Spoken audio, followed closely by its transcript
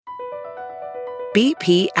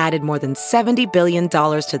BP added more than $70 billion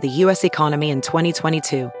to the U.S. economy in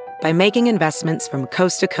 2022 by making investments from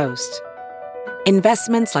coast to coast.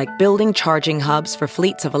 Investments like building charging hubs for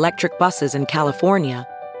fleets of electric buses in California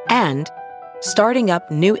and starting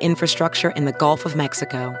up new infrastructure in the Gulf of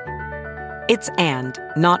Mexico. It's and,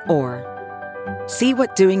 not or. See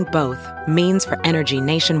what doing both means for energy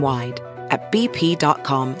nationwide at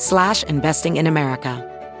bp.com/investing in America.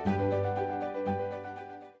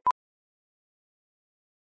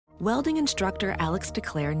 Welding instructor Alex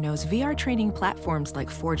DeClaire knows VR training platforms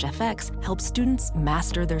like Forge FX help students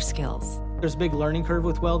master their skills. There's a big learning curve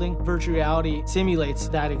with welding. Virtual reality simulates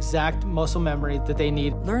that exact muscle memory that they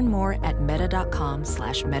need. Learn more at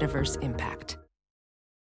meta.com/metaverseimpact.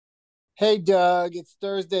 Hey, Doug, it's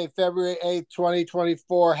Thursday, February 8th,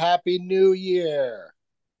 2024. Happy New Year.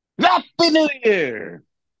 Happy New Year.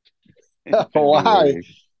 Wow.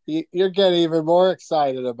 You're getting even more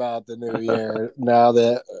excited about the new year now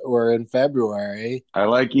that we're in February. I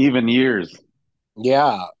like even years.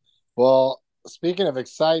 Yeah. Well, speaking of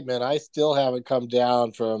excitement, I still haven't come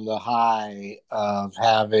down from the high of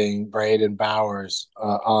having Braden Bowers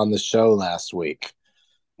on the show last week.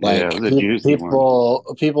 Like, yeah,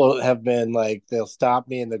 people have been like, they'll stop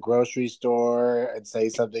me in the grocery store and say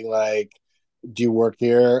something like, "Do you work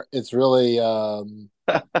here?" It's really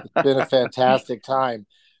it's been a fantastic time.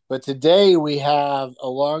 But today we have a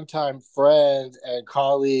longtime friend and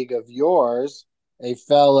colleague of yours, a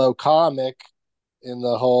fellow comic in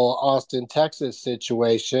the whole Austin, Texas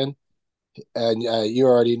situation. And you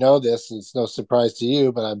already know this, and it's no surprise to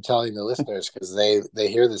you, but I'm telling the listeners because they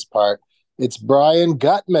hear this part. It's Bryan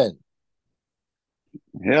Gutmann.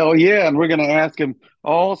 Hell yeah. And we're going to ask him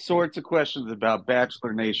all sorts of questions about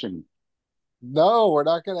Bachelor Nation. No, we're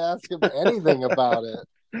not going to ask him anything about it.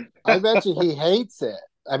 I bet you he hates it.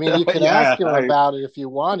 I mean, you can ask him about it if you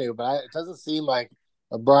want to, but it doesn't seem like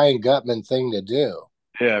a Bryan Gutmann thing to do.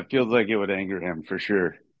 Yeah, it feels like it would anger him for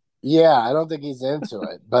sure. Yeah, I don't think he's into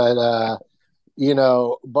it. But,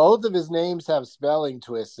 both of his names have spelling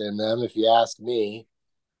twists in them, if you ask me.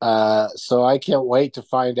 So I can't wait to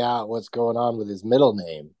find out what's going on with his middle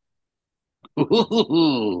name.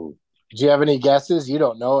 Ooh. Do you have any guesses? You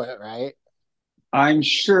don't know it, right? I'm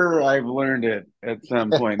sure I've learned it at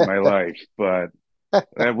some point in my life, but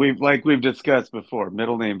we've discussed before,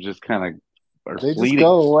 middle names just kind of are they fleeting. Just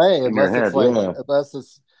go away unless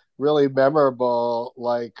it's really memorable.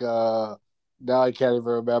 Like now I can't even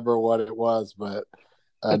remember what it was, but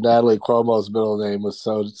Natalie Cuomo's middle name was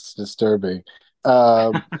so disturbing.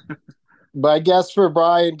 But I guess for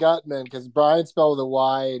Bryan Gutmann, because Bryan spelled with a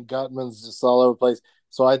Y and Gutmann's just all over the place.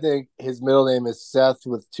 So I think his middle name is Seth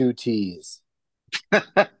with 2 T's.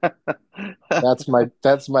 That's my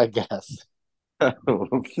guess.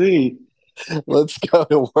 We'll see. Let's go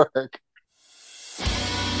to work.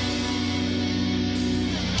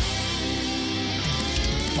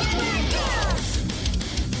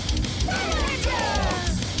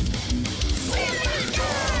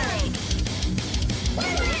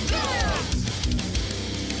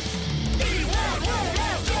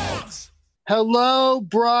 Hello,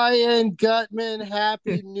 Bryan Gutmann.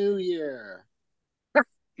 Happy New Year.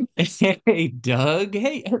 Hey, Doug.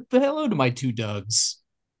 Hey, hello to my 2 Dougs.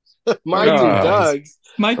 My 2 Dougs.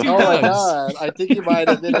 My 2 Dougs. My God. I think you might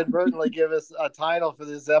have inadvertently give us a title for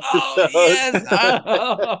this episode. Oh, yes.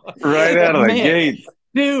 Oh. Right out of the gate.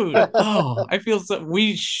 Dude. Oh, I feel so.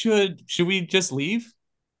 Should we just leave?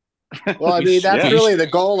 Well, I mean, that's really the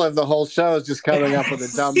goal of the whole show is just coming up with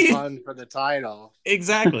a dumb pun for the title.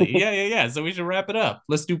 Exactly. Yeah. So we should wrap it up.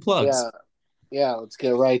 Let's do plugs. Yeah, let's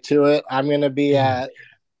get right to it. I'm going to be at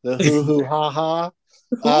the Hoo Hoo Ha Ha.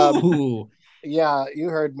 Yeah, you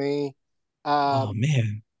heard me. Oh,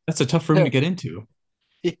 man. That's a tough room to get into.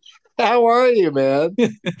 How are you, man?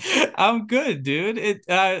 I'm good, dude.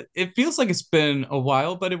 It feels like it's been a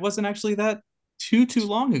while, but it wasn't actually that too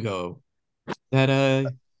long ago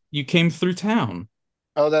that you came through town.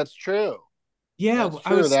 Oh, that's true. Yeah, that's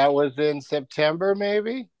true. That was in September,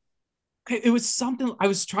 maybe. It was something. I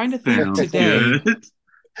was trying to think today.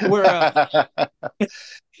 Where I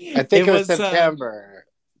think it was September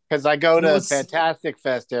because I go to Fantastic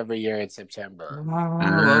Fest every year in September.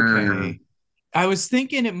 Oh, okay. I was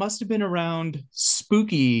thinking it must have been around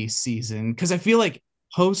spooky season because I feel like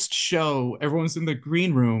post show everyone's in the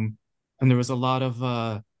green room and there was a lot of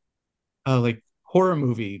like horror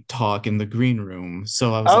movie talk in the green room.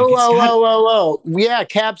 So I was yeah,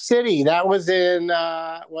 Cap City. That was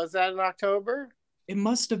was that in October? It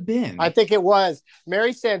must have been. I think it was.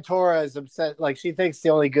 Mary Santora is upset. Like, she thinks the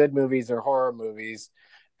only good movies are horror movies.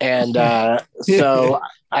 And so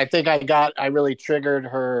I think I really triggered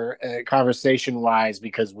her conversation wise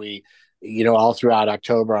because we, all throughout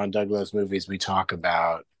October on Douglas Movies, we talk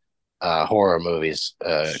about horror movies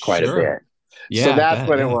quite a Sure. bit. So Yeah, I that's bet.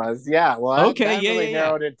 what it Yeah. was. Yeah. Well, Okay. that Yeah. Yeah. really Yeah.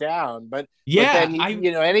 narrowed it down. But Yeah. then,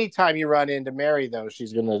 anytime you run into Mary, though,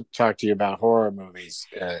 she's going to talk to you about horror movies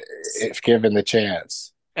if given the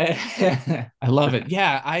chance. I love it.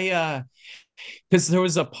 Yeah. Because there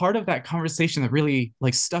was a part of that conversation that really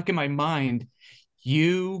like stuck in my mind.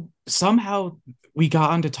 You somehow we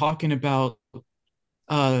got onto talking about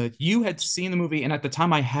you had seen the movie, and at the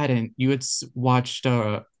time I hadn't. You had watched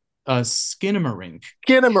a Skinamarink.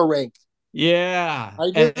 Skinamarink. Yeah. I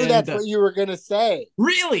knew And that's what you were going to say.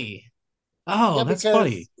 really? Yeah, Oh, that's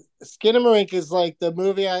funny. because Skinamarink is like the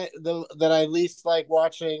movie that I least like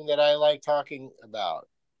watching that I like talking about.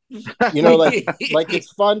 Like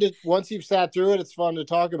it's fun to once you've sat through it, it's fun to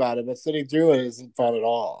talk about it, but sitting through it isn't fun at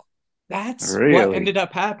all. That's what Really? ended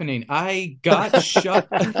up happening. I got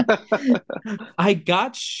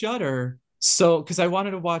Shudder. So, because I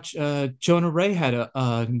wanted to watch, Jonah Ray had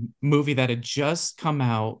a movie that had just come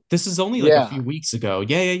out. This is only like a Yeah, few weeks ago.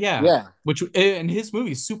 Yeah, yeah, yeah. yeah. Which, and his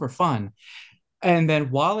movie is super fun. And then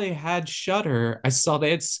while they had Shudder, I saw they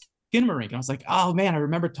had Skinamarink, and I was like, oh man, I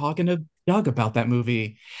remember talking to Doug about that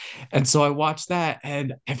movie. And so I watched that,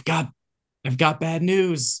 and I've got bad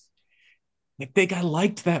news. I think I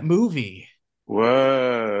liked that movie.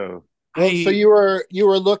 Whoa. Well, so I you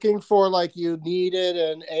were looking for like you needed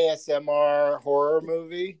an ASMR horror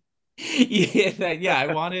movie? yeah,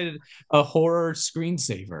 I wanted a horror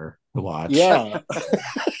screensaver to watch. Yeah.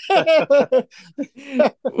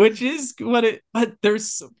 Which is what it but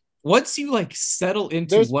there's once you like settle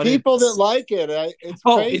into There's what people that it's like it. It's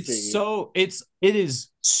oh it's crazy. so it is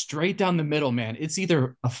straight down the middle, man. It's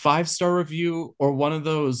either a 5-star review or one of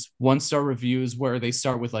those 1-star reviews where they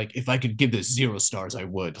start with like, if I could give this 0 stars I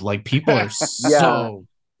would. Like people are Yeah. so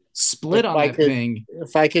split If on I that could thing.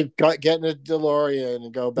 if I could get in a DeLorean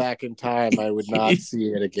and go back in time, I would not see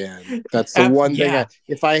it again. That's the one thing. Yeah.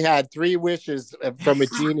 If I had three wishes from a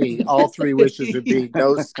genie, all three wishes would be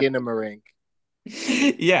no Skinamarink.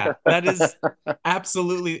 Yeah, that is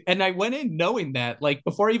absolutely. And I went in knowing that, like,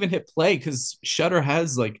 before I even hit play, because Shutter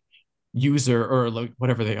has like user or like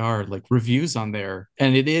whatever they are, like reviews on there,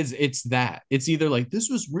 and it's that it's either like this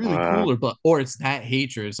was really cool Wow. or it's that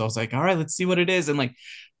hatred. So I was like, all right, let's see what it is. And like,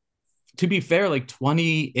 to be fair, like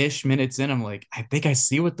 20-ish minutes in, I'm like, I think I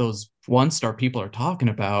see what those 1-star people are talking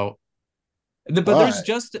about. But there's What?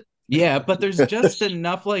 just yeah, but there's just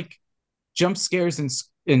enough like jump scares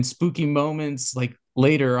and spooky moments like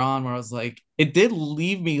later on where I was like, it did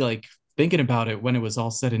leave me like thinking about it when it was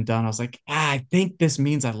all said and done. I was like, I think this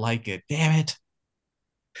means I like it. Damn it.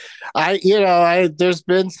 there's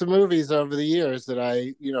been some movies over the years that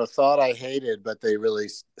I, thought I hated, but they really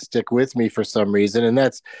stick with me for some reason. And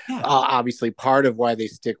that's Yeah. obviously part of why they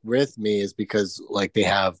stick with me is because like they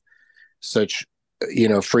have such,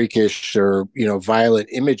 freakish or, violent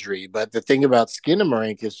imagery. But the thing about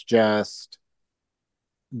Skinamarink is just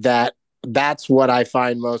that that's what I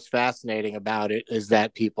find most fascinating about it is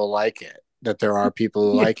that people like it, that there are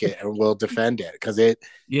people who Yeah. like it and will defend it because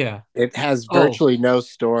Yeah. it has Oh, virtually no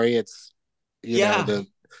story. It's yeah. the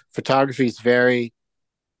photography is very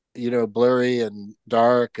blurry and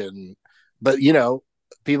dark but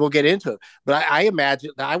people get into it. But I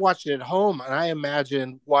imagine I watched it at home and I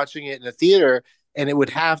imagine watching it in a theater and it would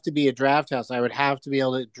have to be a draft house. I would have to be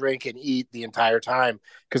able to drink and eat the entire time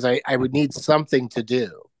because I would need something to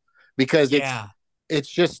do because Yeah. it's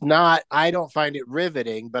just not. I don't find it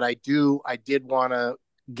riveting, but I did want to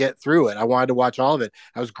get through it. I wanted to watch all of it.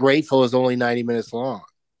 I was grateful it was only 90 minutes long.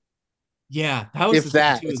 Yeah. That was If the thing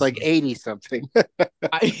that, too, it's is like 80 something.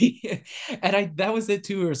 I and I that was it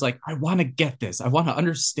too. It was like, I want to get this. I want to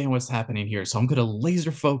understand what's happening here. So I'm gonna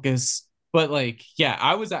laser focus. But like, yeah,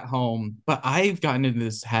 I was at home, but I've gotten into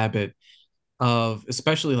this habit of,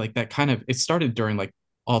 especially like that kind of, it started during like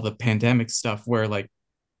all the pandemic stuff where like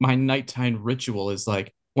my nighttime ritual is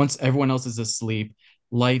like, once everyone else is asleep,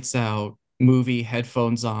 lights out, movie,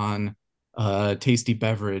 headphones on, tasty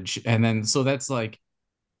beverage. And then so that's like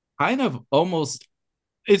kind of almost,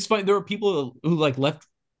 it's funny. There were people who like left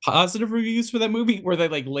positive reviews for that movie where they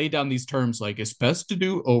like lay down these terms like it's best to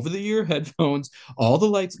do over the ear headphones, all the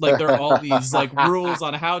lights, like there are all these like rules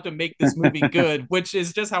on how to make this movie good, which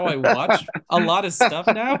is just how I watch a lot of stuff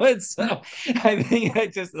now. And so I think I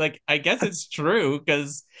just like, I guess it's true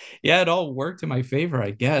because yeah, it all worked in my favor, I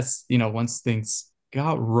guess, once things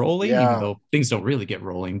got rolling, even Yeah. though things don't really get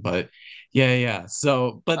rolling. But Yeah.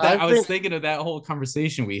 So, but that I've I was been thinking of that whole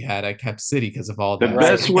conversation we had at Cap City because of all The that. It's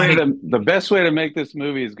like best I way gotta. to the best way to make this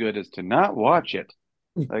movie as good is to not watch it.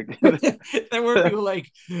 Like, There were people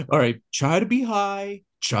like, all right, try to be high,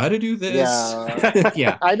 try to do this. Yeah,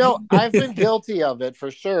 Yeah. I know I've been guilty of it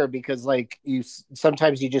for sure because like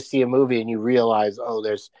sometimes you just see a movie and you realize, oh,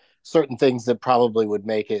 there's certain things that probably would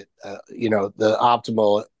make it the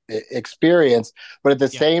optimal experience, but at the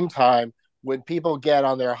Yeah. same time when people get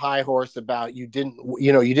on their high horse about you didn't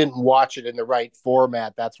watch it in the right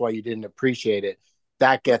format, that's why you didn't appreciate it,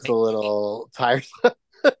 that gets a Right. little tiresome.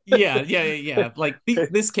 Yeah. Like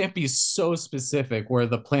this can't be so specific where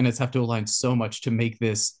the planets have to align so much to make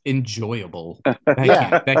this enjoyable. That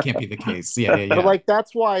Yeah, can't be the case. but Yeah. like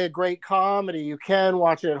that's why a great comedy, you can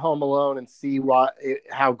watch it at home alone and see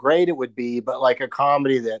how great it would be, but like a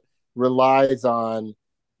comedy that relies on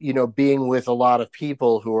being with a lot of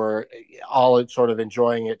people who are all sort of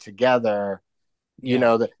enjoying it together,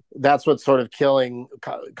 Yeah. that's what's sort of killing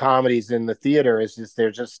comedies in the theater, is just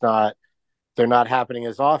they're not happening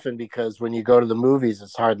as often because when you go to the movies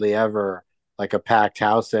it's hardly ever like a packed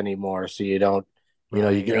house anymore, so you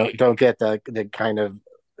Right. don't get the kind of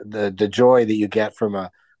the joy that you get from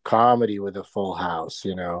a comedy with a full house,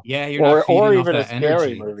 Yeah, you're not or feeding off even a that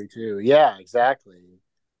scary energy. movie too. Yeah, exactly.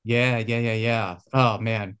 Yeah. Oh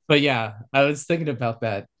man. But yeah, I was thinking about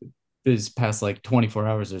that this past like 24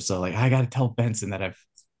 hours or so. Like I gotta tell Benson that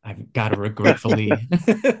I've got to regretfully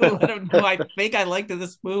let him know I think I liked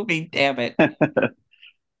this movie. Damn it.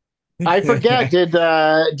 I forget, did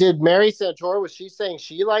Mary Santor, was she saying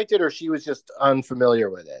she liked it or she was just unfamiliar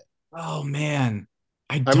with it? Oh man.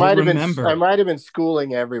 I I don't might have been I remember. might have been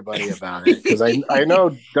schooling everybody about it because I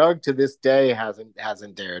know Doug to this day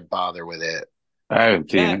hasn't dared bother with it. I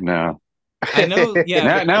haven't seen Yeah, it now. I know.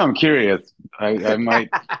 Yeah, but Now I'm curious. I might.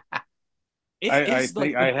 I it's think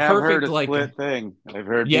like the I have heard perfect a like split thing. I've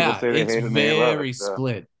heard people yeah, say they it's hate it and they love it. very So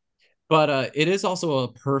split. But it is also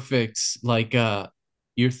a perfect like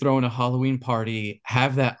you're throwing a Halloween party,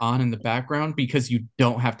 have that on in the background because you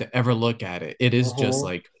don't have to ever look at it. It is just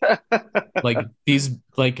Mhm. like these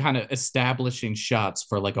like kind of establishing shots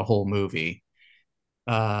for like a whole movie.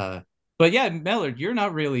 Uh but yeah, Mellard, you're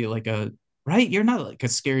not really like a right? You're not like a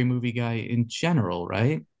scary movie guy in general,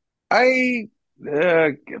 right? I, uh,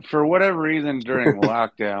 for whatever reason, during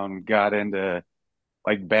lockdown, got into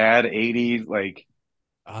like bad '80s, like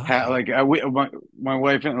Ah. my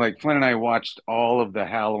wife and like Flynn and I watched all of the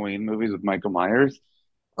Halloween movies with Michael Myers,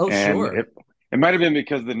 Oh, and sure. it might have been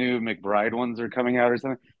because the new McBride ones are coming out or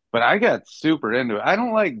something. But I got super into it. I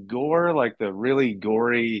don't like gore, like the really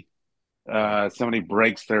gory. Somebody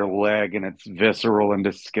breaks their leg and it's visceral and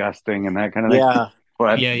disgusting and that kind of thing. Yeah.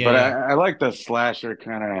 But Yeah. I like the slasher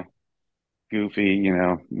kind of goofy,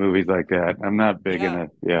 movies like that. I'm not big Yeah.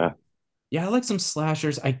 into, yeah. Yeah, I like some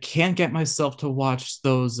slashers. I can't get myself to watch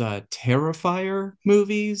those Terrifier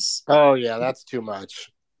movies. Oh yeah, that's too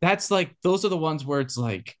much. That's like those are the ones where it's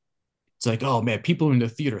like, oh man, people in the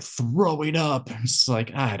theater throwing up. It's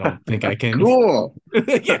like, I don't think I can. Cool.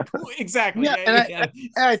 Yeah, cool, exactly. Yeah,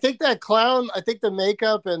 and I think that clown, I think the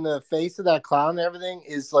makeup and the face of that clown and everything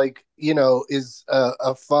is like, is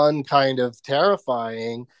a fun kind of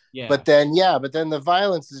terrifying. Yeah. But then the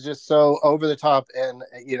violence is just so over the top and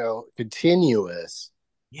continuous.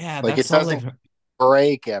 Yeah, Like that's it so like doesn't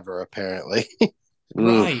break ever, apparently.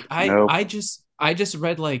 right. Oof. Nope. I just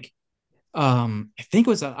read like I think it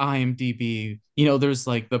was on IMDb. You know, there's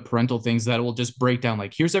like the parental things that will just break down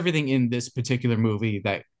like here's everything in this particular movie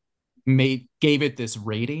that made gave it this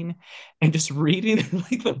rating, and just reading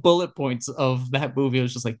like the bullet points of that movie, I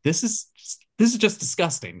was just like this is just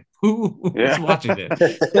disgusting. Who's Yeah. watching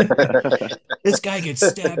this? This guy gets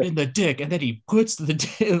stabbed in the dick and then he puts the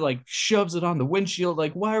dick, like shoves it on the windshield,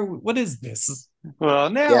 like what is this? Well,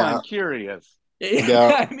 now Yeah. I'm curious.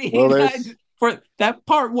 Yeah. I Well, mean for that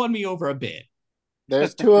part won me over a bit.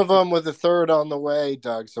 there's two of them with a third on the way,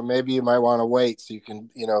 Doug. So maybe you might want to wait so you can,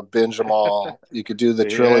 binge them all. You could do the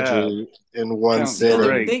Yeah. trilogy in one Sounds Yeah,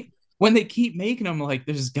 sitting. great. when they keep making them, like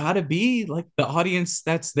there's got to be like the audience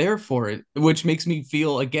that's there for it, which makes me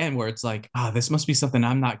feel again where it's like, this must be something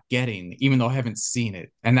I'm not getting, even though I haven't seen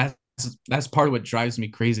it, and that's part of what drives me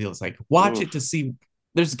crazy. It's like watch it to Oof. see.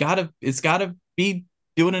 It's gotta be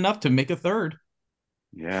doing enough to make a third.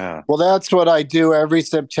 Yeah. Well, that's what I do every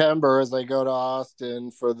September as I go to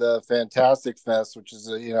Austin for the Fantastic Fest, which is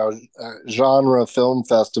a genre film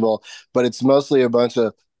festival, but it's mostly a bunch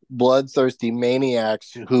of bloodthirsty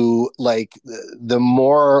maniacs who like the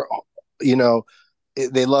more you know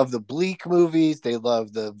they love the bleak movies, they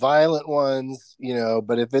love the violent ones,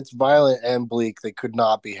 but if it's violent and bleak, they could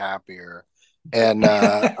not be happier. And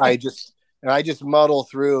I just and I just muddle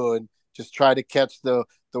through and just try to catch the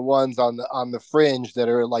ones on the fringe that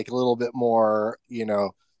are like a little bit more,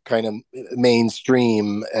 kind of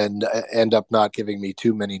mainstream, and end up not giving me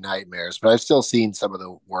too many nightmares. But I've still seen some of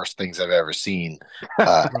the worst things I've ever seen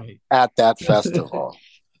Right. at that festival.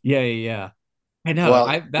 Yeah, yeah, yeah. I know. Well,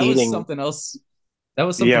 I that was eating. something else. That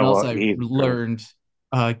was Yeah, something else well, I he's gross. learned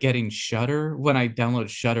getting Shutter when I downloaded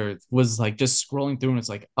Shutter was like just scrolling through and it's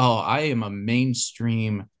like, oh, I am a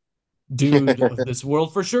mainstream dude of this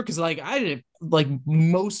world for sure. Cause like I didn't like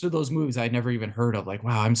most of those movies I'd never even heard of. Like,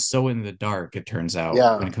 wow, I'm so in the dark, it turns out,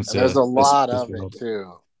 Yeah, when it comes there's to a this lot this of it world.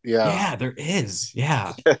 too. Yeah. Yeah, there is.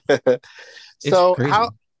 Yeah. It's So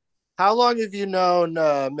crazy. how long have you known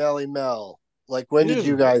Melly Mel? Like, when did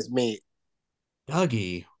you Dude, guys meet?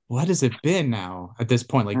 Dougie, what has it been now at this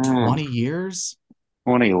point? Like Mm, 20 years?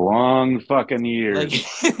 20 long fucking Like years.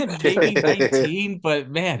 maybe 19, but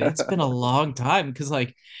man, it's been a long time because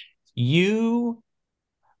like you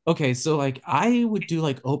okay, so like I would do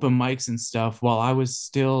like open mics and stuff while I was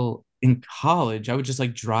still in college. I would just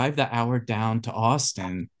like drive the hour down to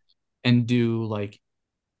Austin and do like,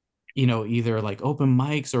 either like open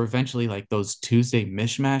mics or eventually like those Tuesday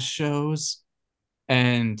mishmash shows.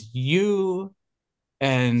 And you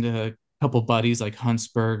and a couple buddies like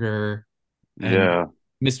Huntsberger and Yeah.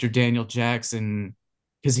 Mr. Daniel Jackson,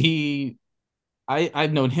 because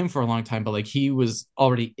I've known him for a long time, but like he was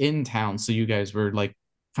already in town, so you guys were like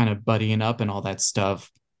kind of buddying up and all that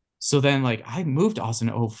stuff. So then like I moved to Austin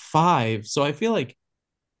in '05, so I feel like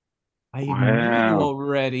I knew you Wow.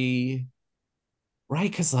 already, right?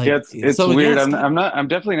 Because Yeah, like it's so yeah, weird. it's I'm got I'm not I'm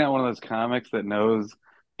definitely not one of those comics that knows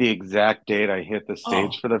the exact date I hit the oh,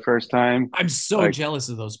 stage for the first time. I'm so Like jealous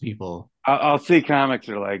of those people. I'll see comics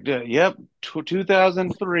that are like, "Yep,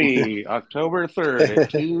 2003, October 3rd at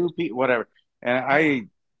 2 p whatever." And Yeah.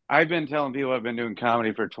 I've been telling people I've been doing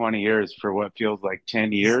comedy for 20 years for what feels like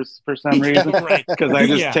 10 years for some Yeah, reason. right. Because I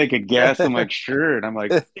just Yeah. take a guess. I'm like, sure. And I'm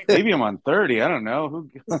like, maybe I'm on 30. I don't know. Who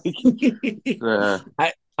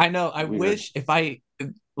like I know. I weird. wish if I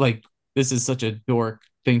like this is such a dork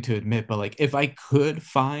thing to admit, but like if I could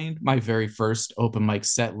find my very first open mic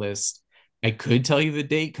set list, I could tell you the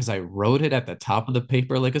date because I wrote it at the top of the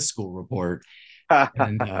paper like a school report.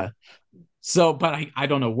 And so, but I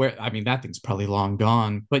don't know where. I mean, that thing's probably long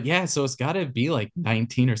gone. But yeah, so it's got to be like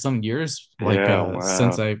 19 or some years like Yeah,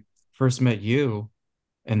 since wow. I first met you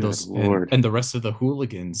and Good those Lord. and the rest of the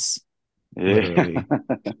hooligans, Yeah. literally.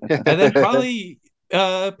 And then probably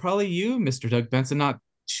you, Mr. Doug Benson, not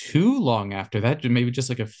too long after that, maybe just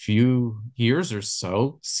like a few years or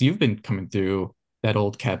so. So you've been coming through that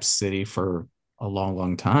old Cap City for a long,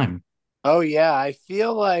 long time. Oh yeah, I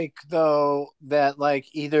feel like though that like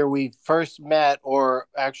either we first met or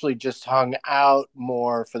actually just hung out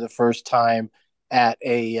more for the first time at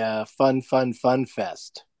a fun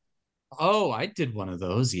fest. Oh, I did one of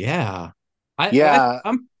those. Yeah. I, I Yeah,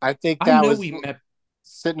 I'm I think I that know was we met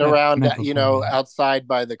sitting met around, met before, yeah. outside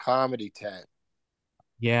by the comedy tent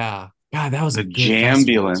Yeah. God, that was a The good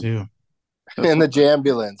festival Jambulance. too. in the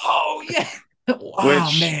Jambulance. Oh yeah.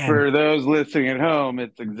 Wow, Which, man. for those listening at home,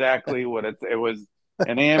 it's exactly what it was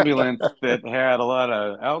an ambulance that had a lot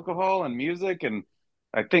of alcohol and music, and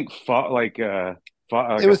I think like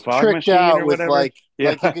It a was fog tricked machine out or with whatever. like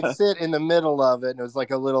you Yeah, could sit in the middle of it, and it was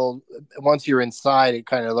like a little. Once you're inside, it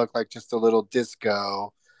kind of looked like just a little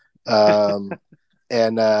disco. Um,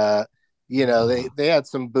 and Ah. they had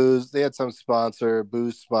some booze, they had some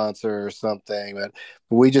booze sponsor or something, but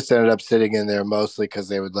we just ended up sitting in there mostly because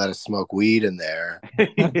they would let us smoke weed in there.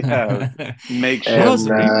 yeah, That makeshift was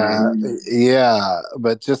a green And room. yeah,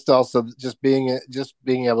 but just also just being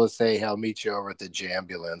able to say, "I'll meet you over at the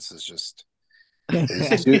Jambulance," is just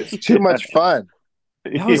it's too much fun.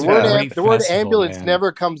 that The was a word Yeah, great the word festival, ambulance man.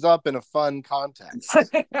 never comes up in a fun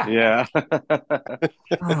context. yeah.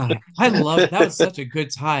 I love that was such a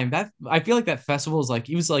good time. That I feel like that festival is like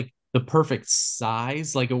it was like the perfect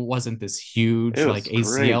size. Like it wasn't this huge It like was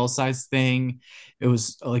great. ACL size thing. It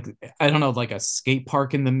was like I don't know, like a skate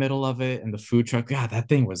park in the middle of it and the food truck. God, that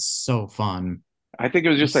thing was so fun. I think it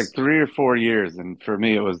was just like It's 3 or 4 years, and for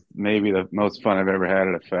me, it was maybe the most fun I've ever had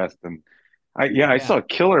at a fest. And I yeah. saw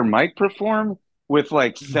Killer Mike perform with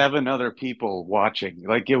like seven other people watching.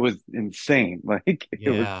 Like it was insane. Like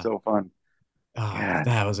it was Yeah. so fun. Ah, God,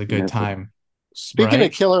 that was a good miss it. time. Speaking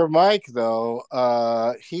of Right? Killer Mike, though,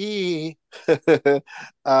 he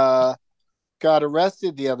uh, got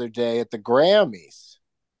arrested the other day at the Grammys.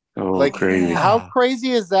 Oh, Oh Like, crazy. how yeah.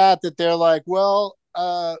 crazy is that? That they're like, well,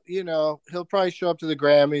 he'll probably show up to the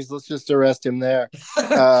Grammys. Let's just arrest him there.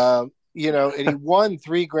 And he won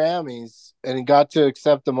 3 Grammys and he got to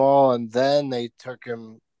accept them all, and then they took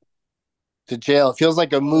him to jail. It feels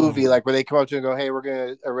like a movie, like where they come up to him and go, "Hey, we're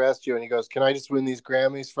going to arrest you," and he goes, "Can I just win these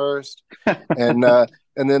Grammys first?" And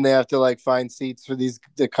and then they have to like find seats for the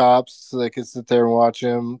cops so they can sit there and watch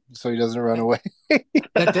him so he doesn't run away.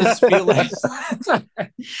 That does feel like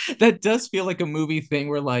that does feel like a movie thing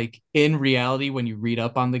where like in reality when you read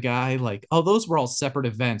up on the guy, like, oh, those were all separate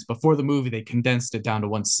events. Before the movie, they condensed it down to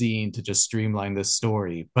one scene to just streamline this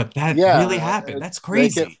story. But that really Yeah, happened. That's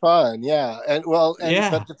make it crazy. fun. Yeah, and well, and Yeah.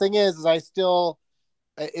 but the thing is I still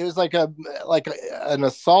it was like an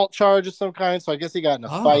assault charge of some kind. So I guess he got in a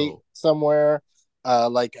fight Oh. somewhere.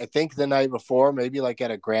 Like I think the night before, maybe like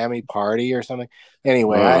at a Grammy party or something.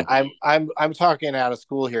 Anyway, Whoa. I'm talking out of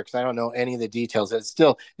school here because I don't know any of the details.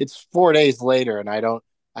 It's 4 days later, and I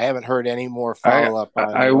haven't heard any more I follow up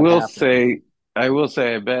on I what will happened. say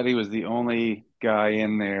I bet he was the only guy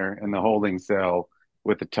in there in the holding cell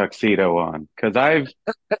with a tuxedo on. Because I've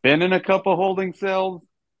been in a couple holding cells.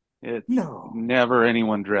 It's No. never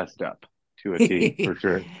anyone dressed up to a T for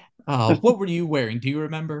sure. What were you wearing? Do you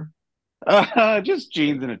remember? Just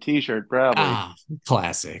jeans and a t-shirt, probably. Ah,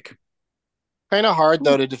 classic. Kind of hard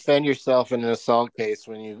though to defend yourself in an assault case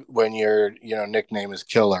when your nickname is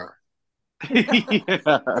Killer.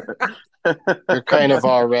 Yeah. You're kind of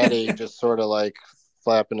already just sort of like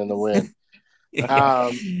flapping in the wind.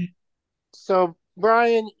 Um, so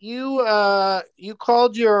Bryan, you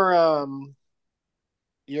called your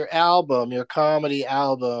album, your comedy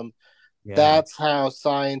album, Yeah, That's How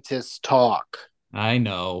Scientists Talk. I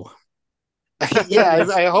know. Yeah,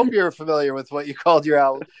 I hope you're familiar with what you called your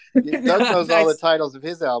album. Doug knows all the titles of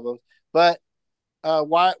his albums, but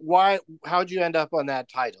why how'd you end up on that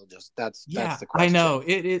title? Just that's Yeah, the I question. know.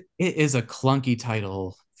 It is a clunky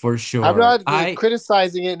title for I'm sure. not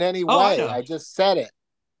criticizing it in any I way. know. I just said it.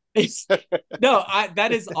 It's, no, I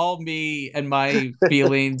that is all me and my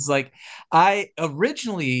feelings. Like I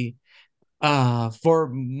originally for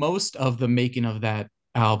most of the making of that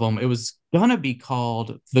album, it was gonna be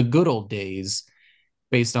called The Good Old Days,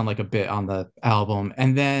 based on like a bit on the album.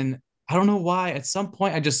 And then I don't know why at some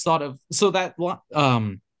point I just thought of so that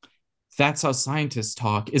that's how scientists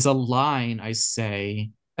talk is a line I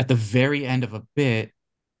say at the very end of a bit.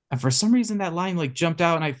 And for some reason that line like jumped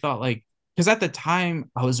out and I thought like because at the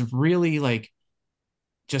time I was really like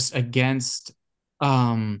just against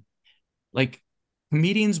um like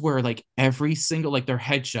comedians where like every single like their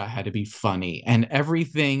headshot had to be funny and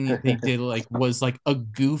everything they did like was like a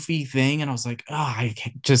goofy thing and I was like oh I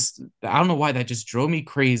don't know why that just drove me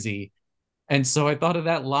crazy and so I thought of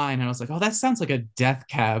that line and I was like oh that sounds like a Death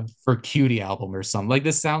Cab for Cutie album or something like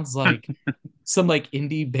this sounds like some like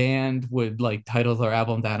indie band would like title their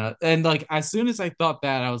album that and like as soon as I thought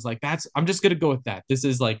that I was like that's I'm just gonna go with that this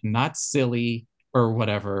is like not silly or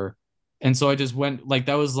whatever and so I just went like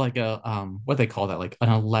that was like a what they call that like an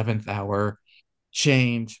 11th hour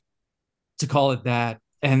change to call it that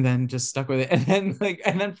and then just stuck with it and then like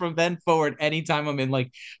and then from then forward anytime I'm in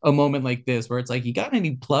like a moment like this where it's like you got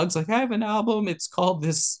any plugs like I have an album it's called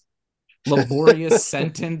this laborious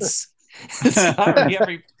sentence.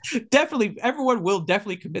 Sorry, definitely everyone will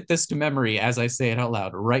definitely commit this to memory as I say it out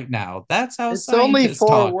loud right now. That's how It's only scientists four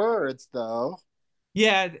talk. words, though.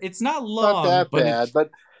 Yeah, it's not Not long, that but it bad. But uh,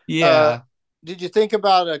 yeah. did you think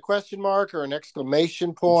about a question mark or an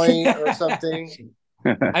exclamation point or something?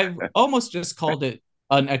 I've almost just called it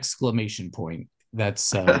an exclamation point.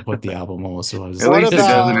 That's what the album almost was. At What least it Just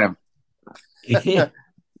doesn't about have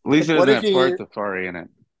at least it what doesn't if have you? Partafari in it.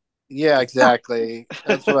 Yeah, exactly.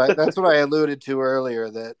 That's what I alluded to earlier.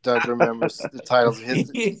 That Doug remembers the titles of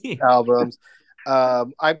his albums.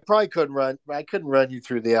 I couldn't run you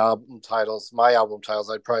through the album titles, my album titles.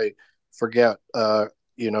 I'd probably forget,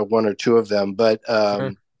 one or two of them.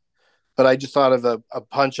 Sure. But I just thought of a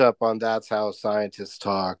punch up on That's How Scientists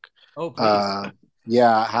Talk. Oh, please. Uh,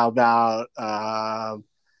 yeah. How about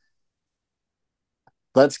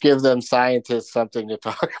let's give them scientists something to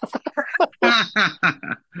talk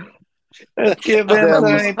Let's give Oh them them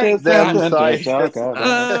my scientists them gosh. something to talk scientists. about.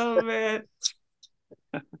 Oh man.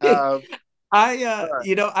 um,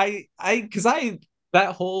 I because I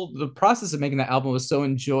that whole the process of making that album was so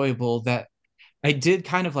enjoyable that I did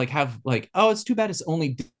kind of like have like oh it's too bad it's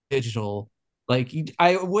only digital like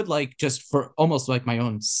I would like just for almost like my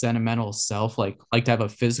own sentimental self like to have a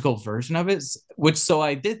physical version of it which so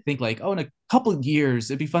I did think like oh in a couple of years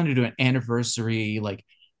it'd be fun to do an anniversary like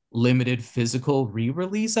limited physical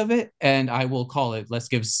re-release of it and I will call it let's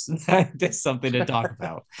give this something to talk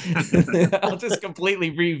about. I'll just completely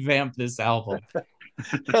revamp this album.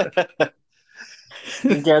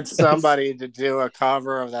 get somebody to do a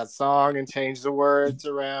cover of that song and change the words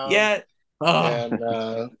around, Yeah. Oh,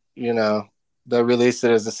 and you know They released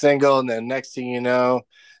it as a single, and then next thing you know,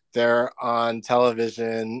 they're on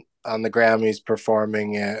television on the Grammys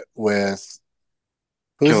performing it with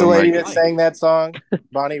who's the Killing lady Mike. that sang that song?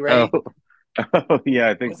 Bonnie Oh, Raitt? oh yeah,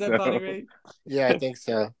 I think Was that Bonnie so. Raitt? Yeah, I think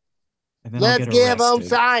so. And then I'll Let's get give them arrested.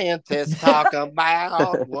 scientists talk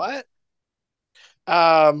about what?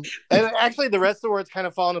 And actually, the rest of the words kind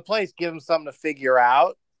of fall into place. Give them something to figure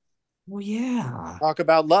out. Well, yeah. Talk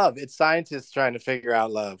about love. It's scientists trying to figure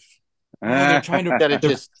out love Oh, they're trying to. instead of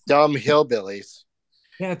They're just dumb hillbillies.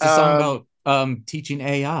 yeah. It's a song Um, about teaching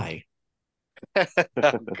AI.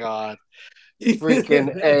 oh God,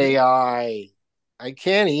 freaking AI. I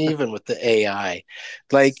can't even with the AI.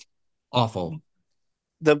 Like Awful.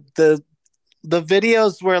 the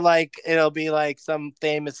videos where like it'll be like some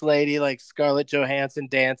famous lady like Scarlett Johansson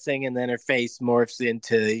dancing and then her face morphs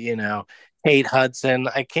into, Kate Hudson.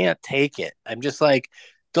 I can't take it. I'm just like,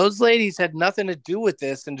 those ladies had nothing to do with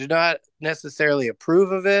this and do not necessarily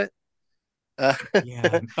approve of it. Uh,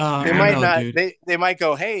 Yeah. they I might know, not. dude. They might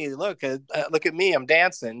go, "Hey, look at me, I'm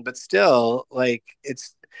dancing," but still, like,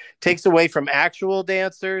 it's takes away from actual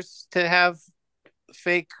dancers to have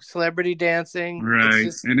fake celebrity dancing. It's Right.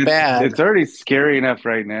 just And bad. it's already scary enough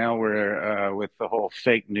right now where with the whole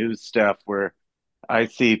fake news stuff where I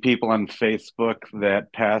see people on Facebook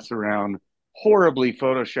that pass around horribly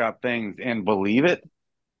photoshopped things and believe it.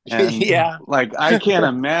 And Yeah. like I can't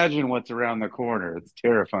imagine what's around the corner. It's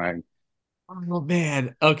terrifying. Oh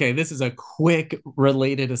man. Okay, this is a quick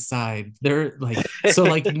related aside. They're like so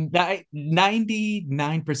like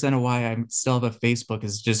 99% of why I'm still have a Facebook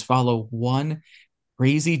is just follow one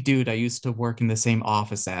crazy dude I used to work in the same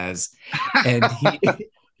office as. And he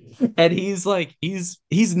and he's like he's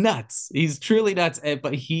nuts. He's truly nuts.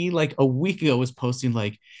 But he like a week ago was posting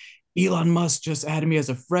like Elon Musk just added me as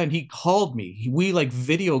a friend. He called me. We like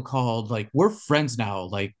video called. Like we're friends now.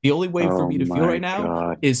 Like the only way for Oh me to feel right my now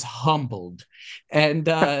God. is humbled. And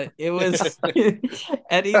it was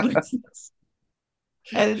and he was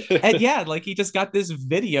and yeah, like he just got this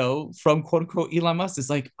video from quote unquote Elon Musk. It's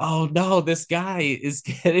like, oh no, this guy is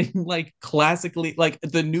getting like classically like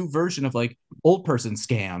the new version of like old person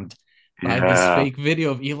scammed by this Yeah. fake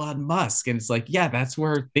video of Elon Musk. And it's like, yeah, that's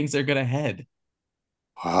where things are gonna head.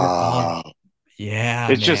 They're all Wow.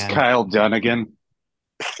 yeah, It's just man. Kyle Dunnigan.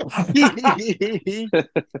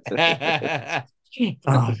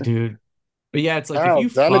 Oh, dude. But yeah, it's like if Kyle you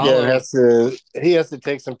Dunnigan follow, has to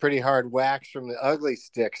take some pretty hard whacks from the ugly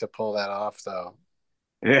stick to pull that off, though.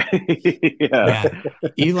 Yeah. yeah,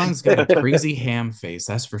 Elon's got a crazy ham face,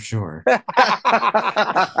 that's for sure.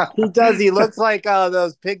 He does. He looks like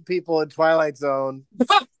those pig people in Twilight Zone.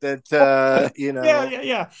 That Yeah, yeah,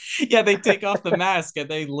 yeah. Yeah, they take off the mask and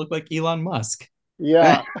they look like Elon Musk.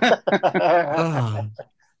 Yeah. Oh,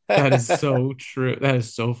 that is so true. That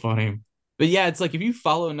is so funny. But yeah, it's like if you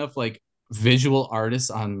follow enough like visual artists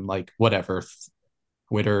on like whatever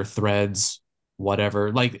Twitter threads,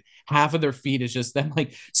 whatever, like half of their feed is just them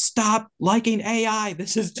like, stop liking AI.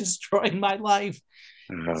 This is destroying my life.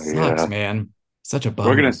 Oh Sucks, yeah. man. Such a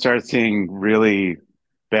We're gonna bummer. start seeing really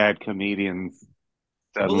bad comedians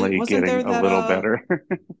Well, it suddenly wasn't getting there a that little better.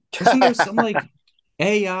 wasn't there some like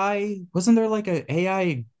AI, wasn't there like a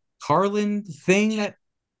AI Carlin thing that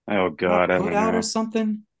Oh got God, I put don't out or know.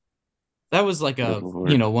 something? That was like Good a,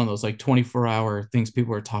 Lord. one of those like 24-hour things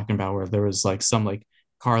people were talking about where there was like some like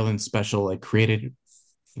Carlin special like created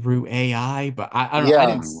through AI, but I don't know. I Yeah.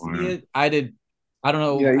 didn't Oh, see wow. it. I don't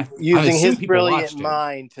know. Yeah. I Using assume his people brilliant watched it.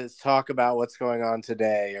 mind to talk about what's going on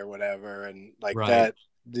today or whatever, and like Right. that.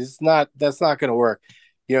 That's not going to work.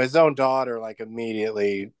 His own daughter like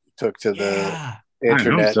immediately took to the Yeah. I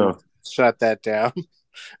know internet and so. shut that down.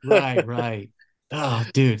 Right. Right. Oh,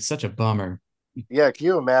 dude, such a bummer. Yeah, can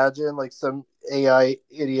you imagine like some AI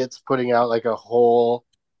idiots putting out like a whole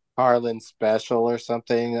Harlan special or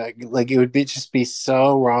something? Like it would just be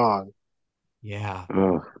so wrong. Yeah.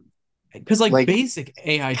 Ugh. Because like Like, basic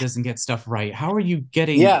AI doesn't get stuff right. How are you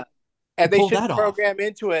getting yeah, to and they pull should that off? program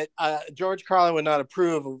into it. George Carlin would not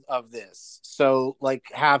approve of this, so like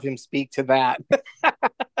have him speak to that.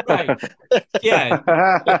 Right. Yeah.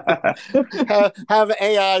 have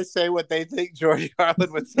AI say what they think George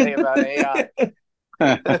Carlin would say about AI.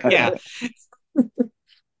 Yeah.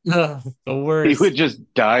 Ugh, the He would worst.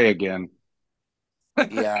 just die again.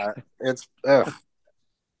 Yeah, it's ugh,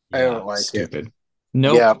 I Yeah. don't like it. Stupid.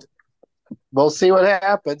 Nope. Yeah, we'll see what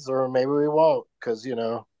happens, or maybe we won't, because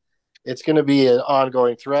it's going to be an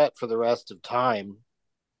ongoing threat for the rest of time.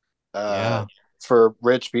 Uh, Yeah. for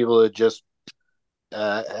rich people to just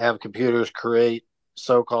have computers create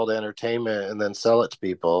so-called entertainment and then sell it to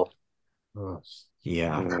people. Ugh.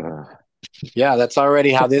 Yeah. Ugh. Yeah, that's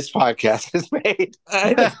already how this podcast is made.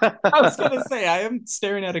 I was gonna say I am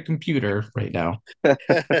staring at a computer right now. uh,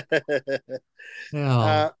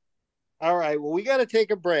 Oh, all right. Well, we got to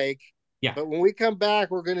take a break. yeah. But when we come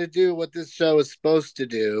back, we're going to do what this show is supposed to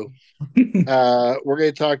do. We're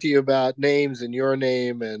going to talk to you about names and your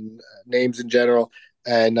name and names in general.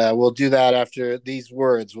 And we'll do that after these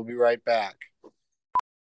words. We'll be right back.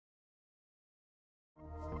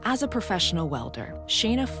 As a professional welder,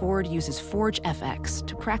 Shayna Ford uses Forge FX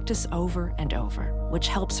to practice over and over, which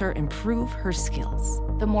helps her improve her skills.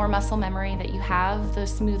 The more muscle memory that you have, the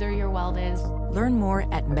smoother your weld is. Learn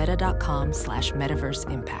more at meta.com/metaverse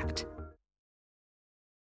impact.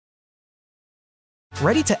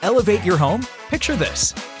 Ready to elevate your home? Picture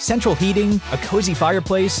this: central heating, a cozy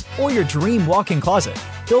fireplace, or your dream walk-in closet.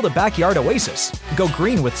 Build a backyard oasis, go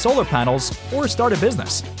green with solar panels, or start a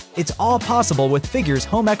business. It's all possible with Figure's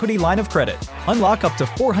home equity line of credit. Unlock up to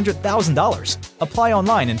 $400,000. Apply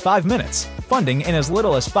online in 5 minutes. Funding in as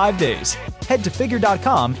little as 5 days. Head to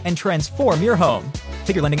figure.com and transform your home.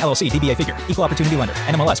 Figure Lending LLC, DBA Figure, Equal Opportunity Lender,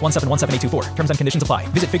 NMLS 1717824. Terms and conditions apply.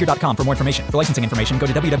 Visit figure.com for more information. For licensing information, go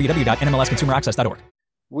to www.nmlsconsumeraccess.org.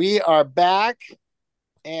 We are back,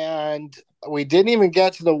 and we didn't even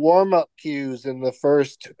get to the warm-up cues in the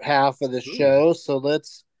first half of the show, so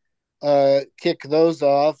let's kick those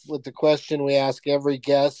off with the question we ask every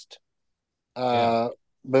guest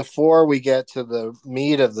before we get to the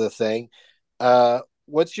meat of the thing.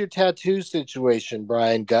 What's your tattoo situation,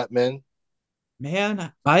 Bryan Gutmann?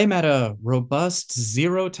 Man, I'm at a robust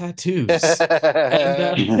 0 tattoos.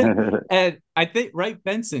 And I think, right,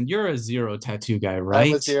 Benson, you're a 0 tattoo guy, right?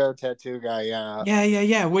 I'm a 0 tattoo guy, yeah.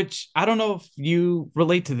 Yeah. Which I don't know if you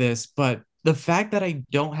relate to this, but the fact that I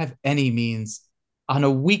don't have any means on a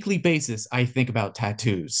weekly basis, I think about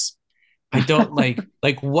tattoos. I don't like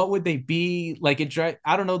what would they be? Like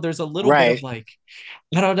I don't know. There's a little bit of like,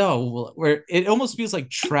 I don't know, where it almost feels like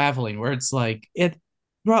traveling, where it's like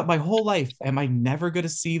throughout my whole life, am I never going to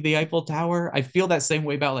see the Eiffel Tower? I feel that same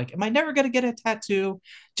way about like, am I never going to get a tattoo?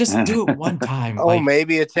 Just do it one time. Oh, like,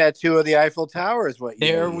 maybe a tattoo of the Eiffel Tower is what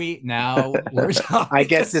you need. Now we're talking. I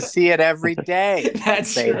get to see it every day.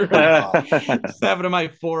 That's true. Just having on my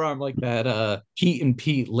forearm like that Pete and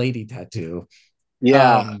Pete lady tattoo.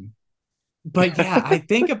 Yeah. But yeah, I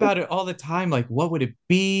think about it all the time. Like, what would it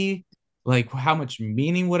be? Like, how much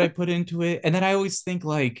meaning would I put into it? And then I always think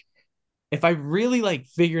like, if I really like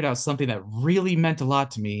figured out something that really meant a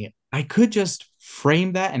lot to me, I could just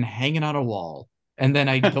frame that and hang it on a wall, and then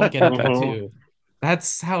I don't get a tattoo.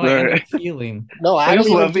 That's how I end up feeling. No, I don't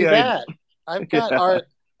even do that. I've got art.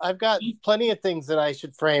 I've got plenty of things that I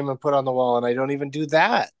should frame and put on the wall, and I don't even do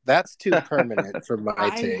that. That's too permanent for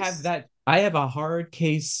my taste. I have a hard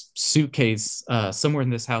case suitcase somewhere in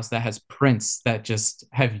this house that has prints that just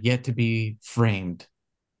have yet to be framed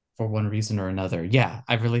for one reason or another. Yeah,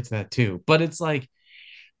 I relate to that too. But it's like,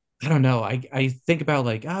 I don't know. I think about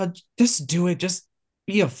like, oh, just do it. Just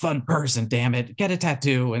be a fun person, damn it. Get a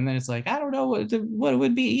tattoo. And then it's like, I don't know what it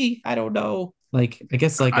would be. I don't know. Like, I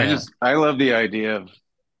guess like I love the idea of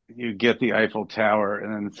you get the Eiffel Tower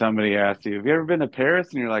and then somebody asks you, have you ever been to Paris?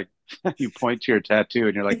 And you're like, you point to your tattoo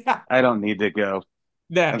and you're like, I don't need to go.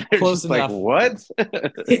 Yeah, close enough. Like, what?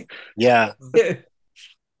 Yeah.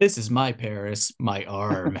 This is my Paris, my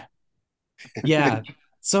arm. Yeah.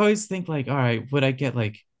 So I always think like, all right, would I get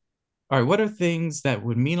like, all right, what are things that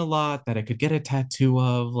would mean a lot that I could get a tattoo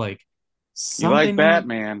of? Like you like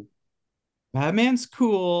Batman. Batman's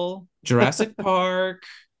cool. Jurassic Park.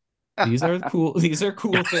 These are cool things.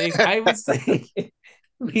 I would say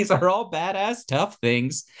these are all badass tough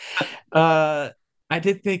things. I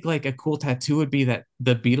did think like a cool tattoo would be that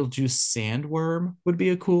the Beetlejuice sandworm would be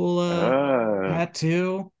a cool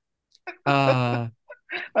tattoo.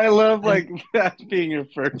 I love like that being your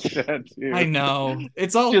first tattoo. I know.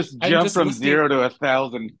 It's all just jump from 0 to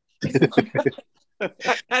 1,000.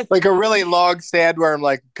 Like a really long sandworm,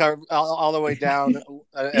 like all the way down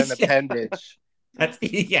an appendage.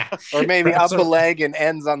 Yeah. Or maybe up a leg and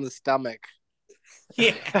ends on the stomach.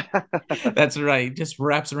 Yeah. That's right. Just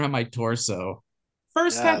wraps around my torso.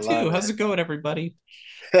 First tattoo. How's it going, everybody?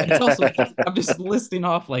 It's also, I'm just listing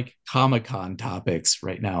off like Comic-Con topics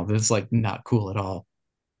right now. That's like not cool at all.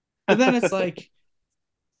 And then it's like,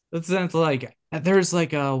 there's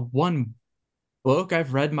like one book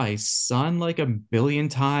I've read my son like a billion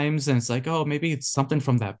times, and it's like, oh, maybe it's something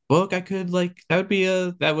from that book I could like, that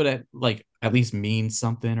would like at least mean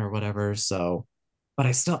something or whatever. So, but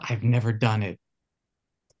I've never done it.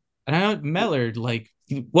 And I know Mellard, like,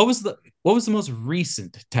 what was the most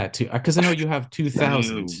recent tattoo? Because I know you have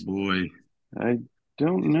 2000. Oh boy, I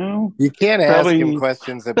don't know. You can't ask him Probably,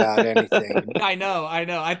 questions about anything I know, I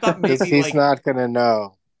know. I thought because maybe he's like not going to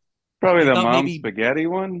know. probably I the thought mom maybe spaghetti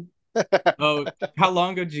one. oh, how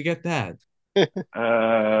long ago did you get that?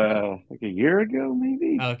 Like a year ago,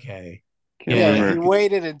 maybe. Okay. Can't Yeah, Yeah, yeah. he remember.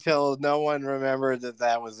 waited until no one remembered that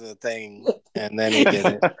that was a thing, and then he did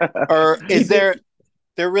it. Or is there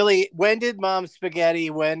really? When did Mom Spaghetti?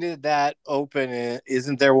 When did that open?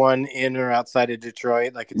 Isn't there one in or outside of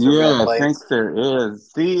Detroit? Like it's a real Yeah, I think place, there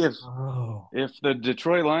is. See Oh. if the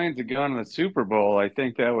Detroit Lions had gone to the Super Bowl, I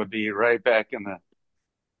think that would be right back in the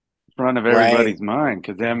front of right? everybody's mind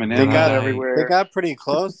because They Eminem's got Right. they everywhere. got pretty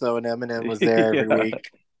close though, and Eminem was there every Yeah,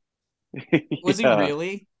 week. Was he yeah,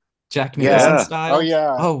 really? Jack Nicholson Yeah. yeah. Oh style?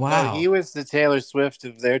 yeah. Oh No, he wow. was the Taylor Swift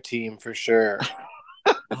of their team for sure.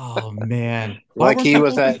 Oh man. Why Like weren't he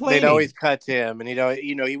was people at, they'd always complaining? cut to him, and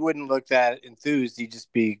he wouldn't look that enthused. He'd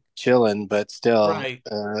just be chilling, but still, Right.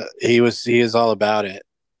 he is all about it.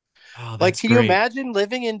 Oh, Like, that's can you great. imagine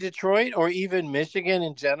living in Detroit or even Michigan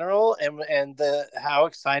in general, and the how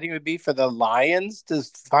exciting it would be for the Lions to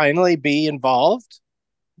finally be involved?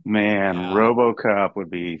 Man, Yeah. RoboCop would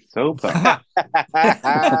be so pumped.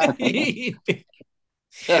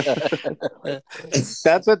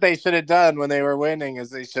 That's what they should have done when they were winning. Is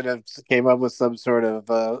they should have came up with some sort of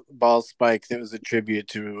ball spike that was a tribute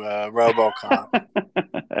to RoboCop.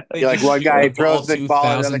 They You're like just one shoot the guy ball throws the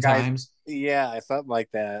ball, and another 2,000 guy's times. yeah, something like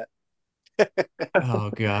that. Oh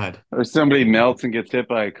God. Or somebody melts and gets hit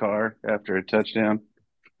by a car after a touchdown.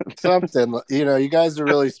 Something you guys are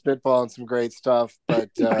really spitballing some great stuff, but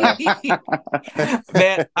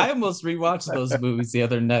Man, I almost rewatched those movies the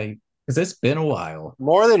other night because it's been a while.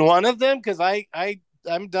 more than one of them because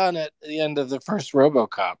I'm done at the end of the first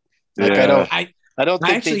RoboCop. Like Yeah, I I don't I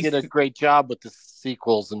think they actually did a great job with the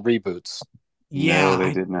sequels and reboots. no, yeah, they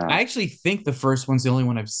I did not. I actually think the first one's the only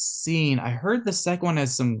one I've seen. I heard the second one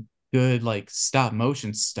has some good like stop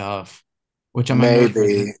motion stuff, which I'm a nerd for.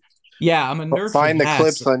 Maybe Yeah, I'm a nerd for find the that.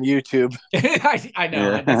 clips So on YouTube. I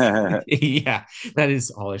know that's Yeah. yeah, that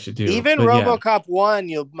is all I should do. Even But yeah. RoboCop 1,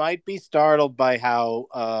 you might be startled by how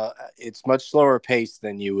it's much slower paced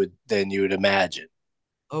than you would imagine.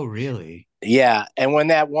 Oh, really? Yeah, and when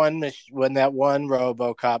that one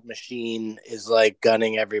RoboCop machine is like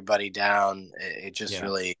gunning everybody down,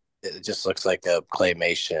 Yeah. it just looks like a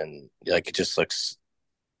claymation. Like it just looks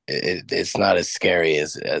it's not as scary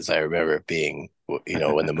as I remember it being,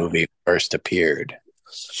 when the movie first appeared.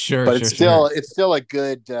 Sure, But sure, sure. it's still a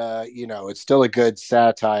good it's still a good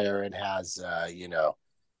satire and has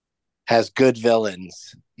has good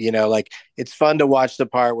villains. Like it's fun to watch the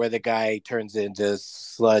part where the guy turns into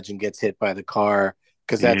sludge and gets hit by the car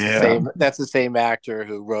because Yeah. that's the same actor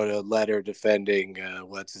who wrote a letter defending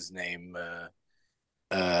what's his name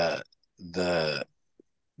uh the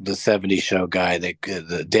the 70s show guy that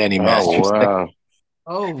the Danny Oh Masters. wow.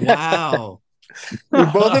 Oh, wow.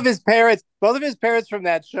 Both of his parents from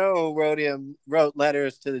that show wrote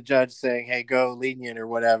letters to the judge saying, "Hey, go lenient or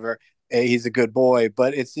whatever. Hey, he's a good boy."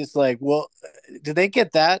 But it's just like, well, did they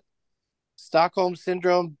get that Stockholm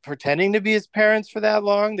syndrome pretending to be his parents for that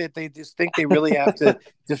long that they just think they really have to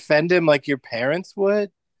defend him like your parents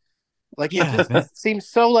would? Like it Yeah, just that seems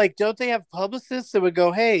so like don't they have publicists that would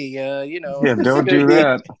go, "Hey, Yeah, don't do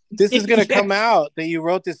that. this is going to yeah. come out that you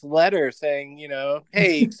wrote this letter saying,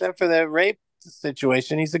 hey, except for that rape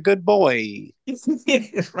situation, he's a good boy."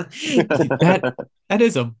 that that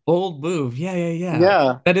is a bold move. Yeah, yeah, yeah.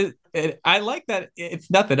 Yeah, That is I like that if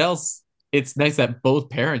nothing else, it's nice that both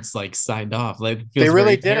parents like signed off. Like it they feels really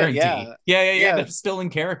very did it. parenty. Yeah, Yeah, yeah, yeah. yeah, They're still in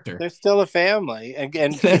character. they're still a family, and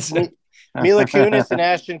That's Mila Kunis and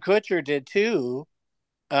Ashton Kutcher did too.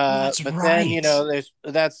 oh, that's But then right.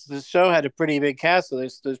 that's the show had a pretty big cast, so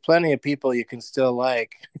there's plenty of people you can still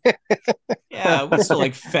like. Yeah, what's still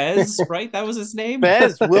like Fez, right? That was his name.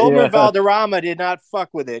 Fez Wilmer Yeah. Valderrama did not fuck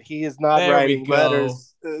with it. He is not There we writing go.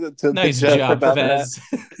 letters to the Nice judge job, about that. Fez.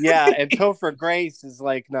 Yeah, and Topher Grace is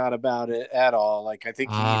like not about it at all. Like I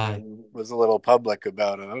think he Ah, even was a little public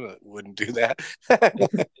about it. I wouldn't do that.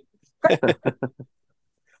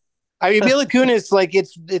 I mean, Mila Kunis, like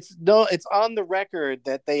it's on the record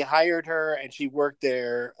that they hired her and she worked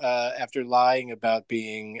there after lying about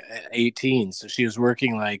being 18. So she was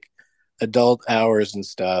working like adult hours and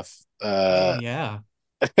stuff. oh yeah.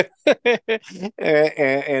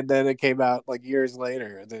 And then it came out like years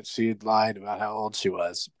later that she had lied about how old she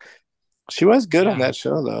was. She was good on Yeah. that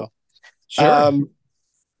show, though. Sure.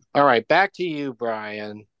 All right, back to you,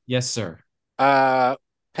 Brian. Yes, sir. Uh,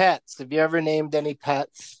 Pets. Have you ever named any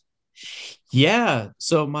pets? Yeah.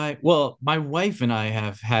 So my wife and I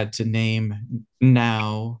have had to name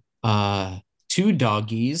now two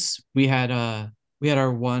doggies. We had we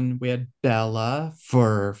had Bella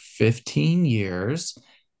for 15 years,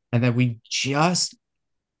 and then we just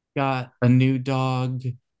got a new dog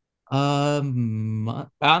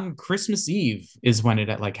on Christmas Eve is when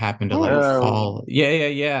it like happened to like Oh, fall.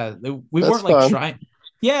 Yeah. We That's weren't like fun. trying.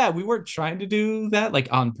 Yeah, we weren't trying to do that like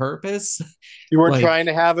on purpose. You weren't Like, trying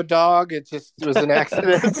to have a dog. It just was an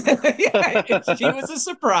accident. yeah, she was a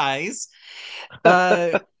surprise.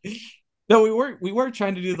 Uh, no, we weren't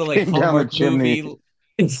trying to do the like came down the Hallmark chimney.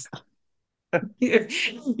 movie.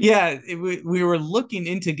 Yeah, we were looking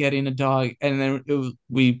into getting a dog, and then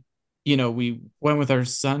we went with our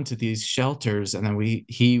son to these shelters, and then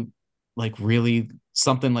he like really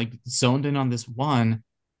something like zoned in on this one,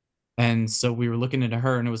 and so we were looking into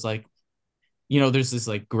her, and it was like, there's this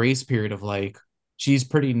like grace period of like she's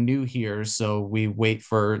pretty new here, so we wait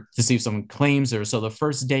for to see if someone claims her. So the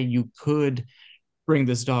first day you could bring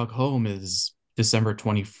this dog home is December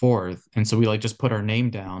 24th. And so we like just put our name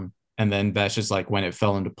down, and then that's just like when it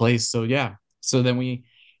fell into place. So yeah. So then we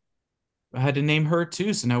had to name her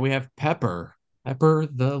too. So now we have Pepper. Pepper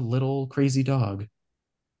the little crazy dog.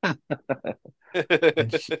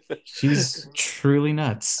 And she's truly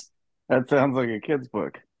nuts. That sounds like a kid's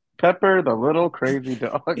book. Pepper, the little crazy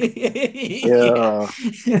dog. Yeah.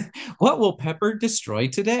 Yeah. What will Pepper destroy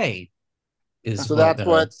today? Is So what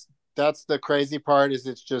that's the crazy part is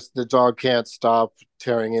it's just the dog can't stop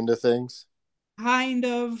tearing into things. kind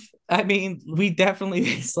of. I mean, we definitely,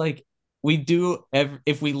 it's like we do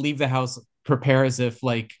if we leave the house, prepare as if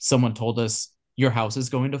like someone told us your house is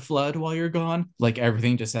going to flood while you're gone. Like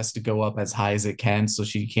everything just has to go up as high as it can so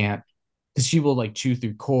she can't, because she will like chew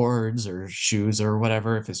through cords or shoes or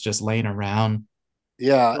whatever if it's just laying around.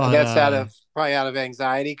 Yeah, and But that's probably out of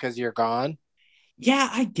anxiety because you're gone. yeah,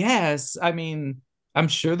 I guess. I mean, I'm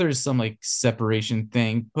sure there's some like separation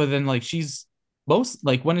thing, but then like she's most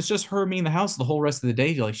like when it's just her, me in the house the whole rest of the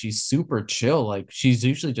day, like she's super chill. Like she's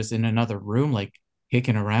usually just in another room, like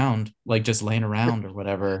kicking around, like just laying around or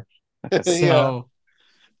whatever. Yeah. So,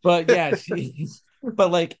 but yeah,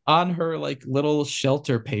 but like on her like little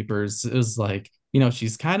shelter papers, it was like,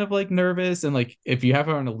 she's kind of like nervous. And like if you have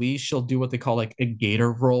her on a leash, she'll do what they call like a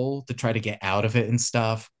gator roll to try to get out of it and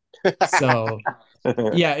stuff. So,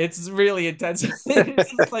 yeah, it's really intense.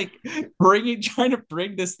 It's just like trying to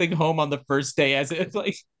bring this thing home on the first day as it's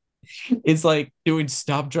like doing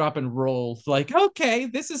stop, drop, and roll. Like, okay,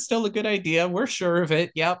 this is still a good idea. We're sure of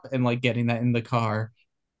it. Yep. And like getting that in the car.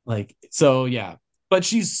 Like, so yeah. But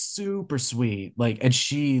she's super sweet. Like, and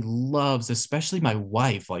she loves, especially my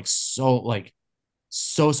wife, so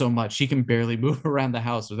much. She can barely move around the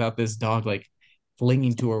house without this dog like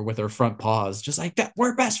clinging to her with her front paws, just like that.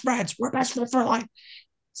 We're best friends. We're best friends for life.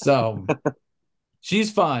 So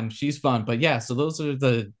she's fun. She's fun. But yeah, so those are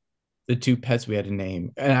the two pets we had to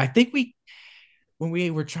name. And I think when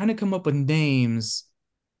we were trying to come up with names,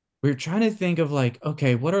 we were trying to think of like,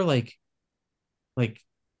 okay, what are like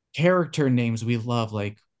character names we love?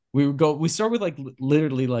 Like we start with like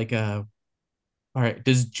literally like all right,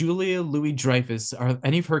 does Julia Louis Dreyfus, are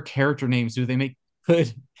any of her character names, do they make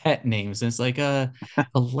good pet names? And it's like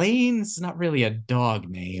Elaine's not really a dog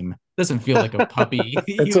name. Doesn't feel like a puppy.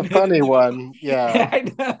 It's a funny one. Yeah. I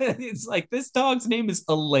know. It's like this dog's name is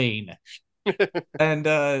Elaine.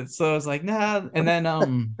 And so I was like, nah. And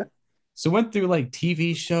then so went through like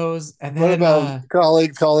TV shows, and What then about call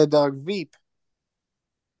a dog Veep?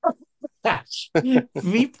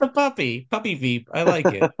 Veep the puppy Veep. I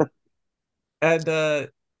like it. And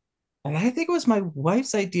I think it was my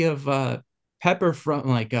wife's idea of Pepper from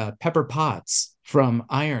like Pepper Potts from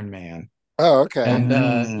Iron Man. Oh, okay. And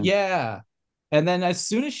Mm. yeah. And then as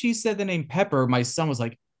soon as she said the name Pepper, my son was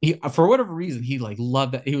like, for whatever reason, he like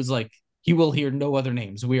loved that. He was like, he will hear no other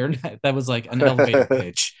names. We are not, that was like an elevator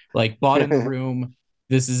pitch, like bought in the room.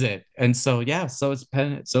 This is it. And so yeah, so it's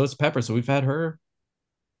Pepper. So we've had her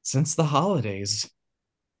since the holidays.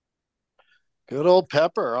 Good old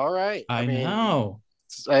Pepper. All right. I I mean, know.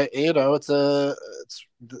 it's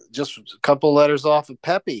just a couple letters off of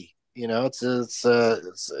Peppy. It's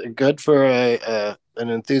good for an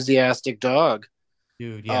enthusiastic dog.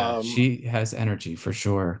 Dude, yeah, Um, she has energy for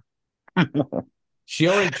sure. She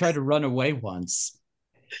already tried to run away once.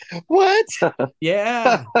 what?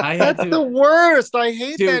 Yeah, I had That's the to, worst. I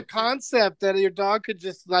hate dude. that concept that your dog could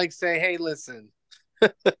just like say, "Hey, listen,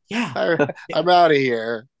 Yeah, I'm out of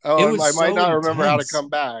here." it Oh, was I might so not remember how to intense. come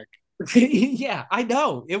back. Yeah, I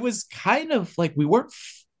know. It was kind of like we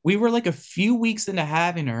were like a few weeks into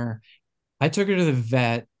having her. I took her to the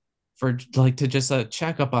vet for like to just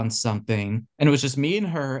check up on something, and it was just me and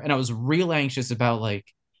her, and I was real anxious about like,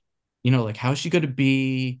 like how's she going to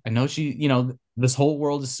be? I know she, this whole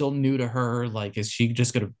world is still new to her. Like, is she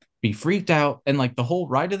just gonna be freaked out? And like the whole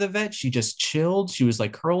ride to the vet, she just chilled. She was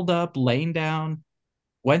like curled up, laying down,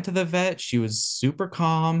 went to the vet. She was super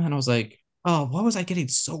calm. And I was like, oh, what was I getting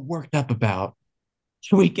so worked up about?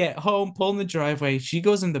 We get home, pull in the driveway. She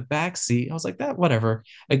goes in the back seat. I was like, that, whatever.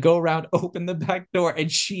 I go around, open the back door,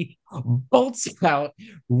 and she bolts out,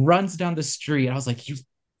 runs down the street. I was like, you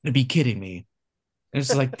gotta be kidding me. And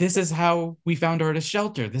it's like, this is how we found her at a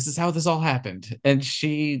shelter. This is how this all happened. And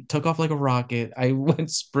she took off like a rocket. I went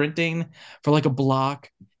sprinting for like a block,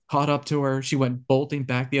 caught up to her. She went bolting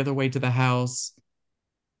back the other way to the house.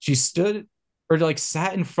 She stood or like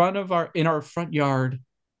sat in front of our front yard,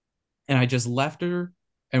 and I just left her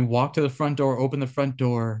and walked to the front door, opened the front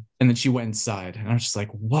door, and then she went inside. And I was just like,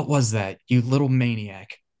 what was that, you little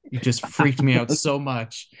maniac? You just freaked me out so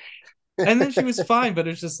much. And then she was fine, but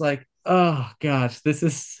it's just like, oh gosh, this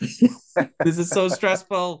is this is so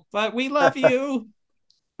stressful, but we love you.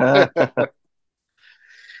 Well,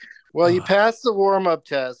 you passed the warm-up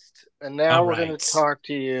test, and now All we're going right. to talk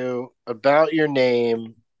to you about your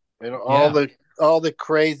name and Yeah. all the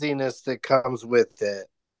craziness that comes with it.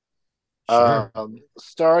 Sure.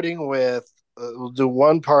 Starting with, we'll do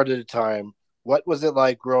one part at a time. What was it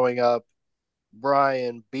like growing up,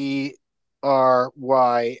 Bryan, Bryan?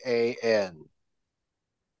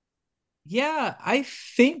 Yeah, I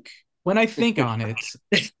think when I think on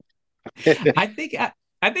it, I think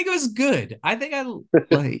I think it was good. I think I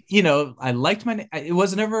like, I liked my name. It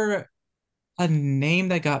was never a name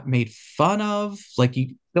that got made fun of. Like,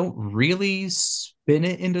 you don't really spin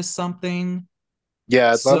it into something.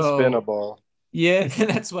 Yeah, it's So unspinnable. yeah,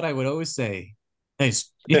 that's what I would always say. Hey,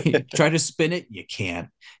 try to spin it, you can't.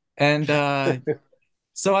 And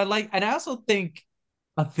so and I also think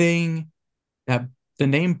a thing that the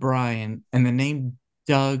name Bryan and the name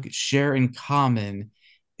Doug share in common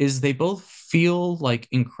is they both feel like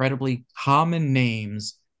incredibly common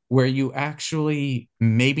names where you actually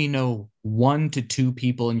maybe know 1 to 2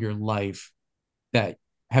 people in your life that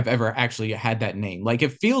have ever actually had that name. Like,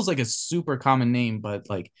 it feels like a super common name, but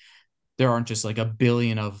like there aren't just like a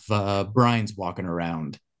billion of Bryans walking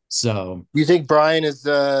around. So You think Bryan is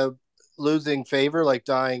losing favor, like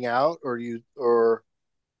dying out, or you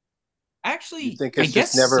actually, think I it's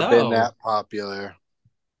just guess never been so. that popular?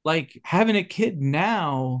 Like, having a kid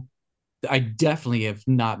now, I definitely have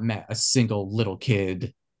not met a single little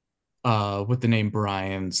kid with the name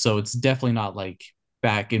Bryan. So it's definitely not like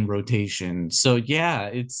back in rotation. So yeah,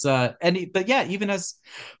 it's but yeah, even as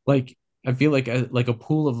like I feel like a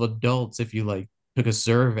pool of adults, if you like took a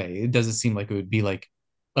survey, it doesn't seem like it would be like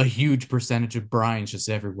a huge percentage of Bryans just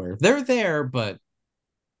everywhere. They're there, but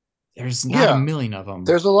there's not a Yeah, million of them.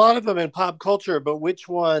 there's a lot of them in pop culture, but which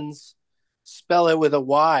ones spell it with a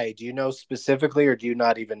Y? Do you know specifically, or do you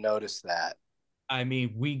not even notice that? I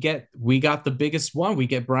mean, we got the biggest one. We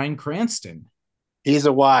get Bryan Cranston. He's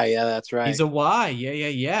a Y. Yeah, that's He's right. a Y. Yeah, yeah,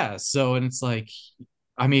 yeah. So, and it's like,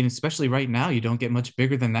 I mean, especially right now, you don't get much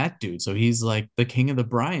bigger than that dude. So he's like the king of the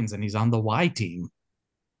Bryans, and he's on the Y team.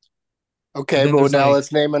 But Okay, then but there's now like,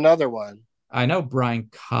 let's name another one. I know Brian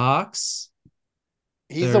Cox.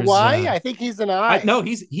 He's a There's Y. I think he's an I. no,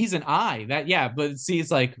 he's an I. That, yeah, but see,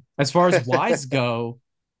 it's like as far as Y's go,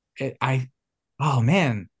 I oh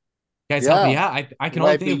man, guys, help me Yeah, out. I it can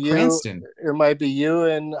only might be think of you. Cranston. It might be you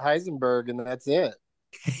and Heisenberg, and that's it.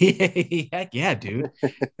 Heck yeah, dude.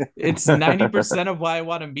 It's 90% of why I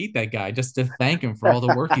want to meet that guy, just to thank him for all the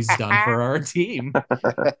work he's done for our team.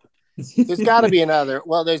 There's got to be another.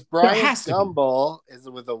 Well, there's There Bryant has to be. Gumbel is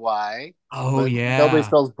with a Y, Oh but nobody yeah.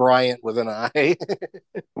 spells Bryant with an I.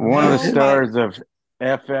 One of the No, my stars of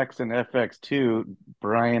FX and FX2,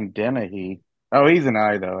 Brian Dennehy. Oh, he's an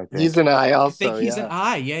I though, I He's think. an I I think also. he's an Yeah.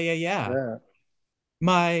 I. Yeah, yeah, yeah. Yeah.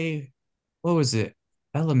 My what was it?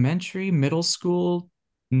 Elementary, middle school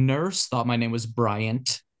nurse thought my name was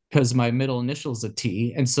Bryant because my middle initial is a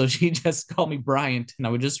T, and so she just called me Bryant, and I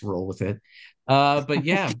would just roll with it. But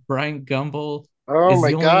yeah, Brian Gumble Oh is my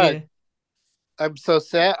the God. only. I'm so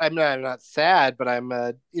sad. I'm not sad, but I'm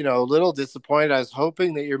a little disappointed. I was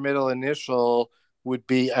hoping that your middle initial would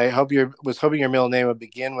be. I hope your was hoping your middle name would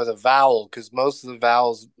begin with a vowel because most of the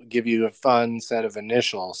vowels give you a fun set of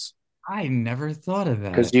initials. I never thought of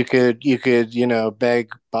Because that. you could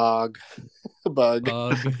beg, bog, bug.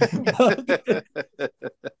 Bug, bug,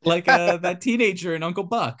 like that teenager in Uncle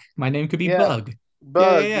Buck. My name could be Yeah, Bug. Yeah,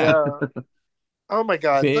 yeah, bug. yeah. Yeah. Oh my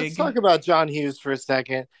God. Let's talk Big. about John Hughes for a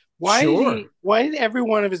second. Sure. Why did every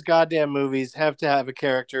one of his goddamn movies have to have a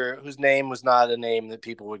character whose name was not a name that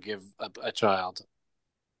people would give a child?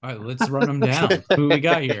 All right, let's run them down. Who we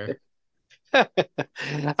got here?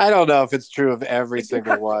 I don't know if it's true of every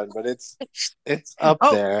single one, but it's up Oh,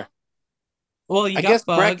 there. well, you I guess got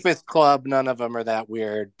Bug. Breakfast Club, none of them are that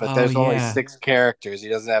weird, but Oh there's only yeah, 6 characters. He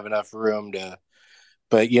doesn't have enough room to.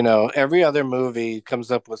 But every other movie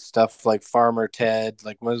comes up with stuff like Farmer Ted.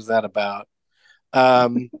 Like, what is that about?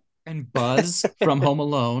 Um, and Buzz from Home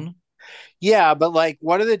Alone. yeah, but like,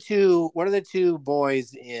 what are the two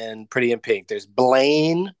boys in Pretty in Pink? There's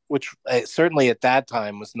Blaine, which certainly at that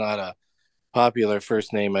time was not a popular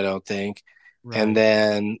first name, I don't think. And Right.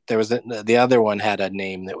 then the other one had a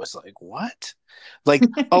name that was like, what? Like,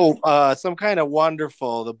 oh, some kind of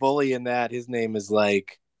wonderful. The bully in that, his name is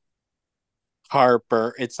like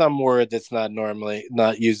Harper. It's some word that's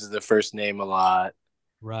not uses the first name a lot.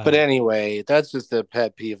 But Right. anyway, that's just a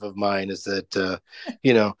pet peeve of mine is that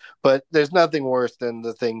but there's nothing worse than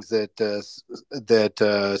the things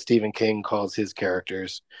that Stephen King calls his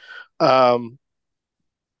characters. Um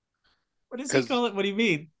What does he cuz call it? What do you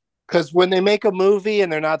mean? because when they make a movie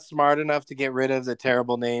and they're not smart enough to get rid of the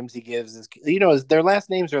terrible names he gives, their last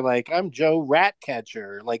names are like, I'm Joe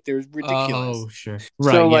Ratcatcher. Like, they're ridiculous. Oh, sure.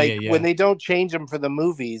 Right. So, Yeah, yeah, like, when yeah. they don't change them for the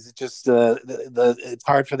movies, it just it's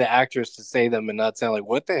hard for the actors to say them and not sound like,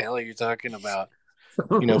 what the hell are you talking about?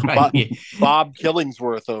 Right. Yeah. Bob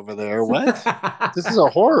Killingsworth over there. What? This is a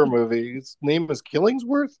horror movie. His name is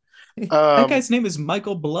Killingsworth. That Um, guy's name is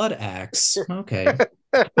Michael Bloodaxe. Okay.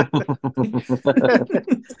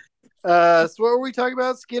 so what were we talking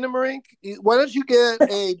about? Skinamarink? Why don't you get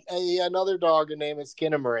a another dog and name it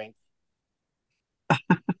Skinamarink?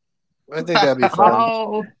 I think that'd be fun.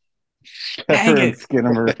 Oh, Dang Pepper and it.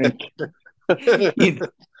 Skinamarink. You know,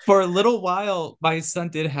 for a little while, my son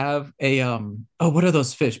did have a oh, what are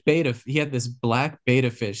those fish? Beta. He had this black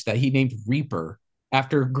beta fish that he named Reaper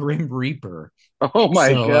after Grim Reaper. Oh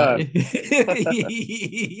my So God.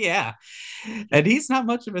 yeah. And he's not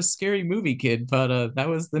much of a scary movie kid, but that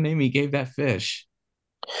was the name he gave that fish.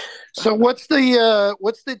 So what's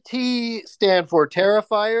the T stand for?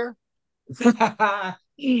 Terrifier?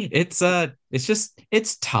 It's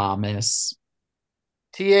Thomas.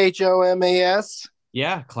 Thomas?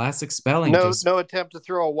 Yeah, classic spelling. No, Just no attempt to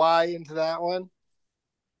throw a Y into that one.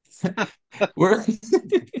 we're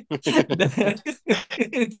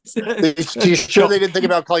You sure they didn't think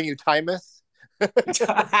about calling you Timus?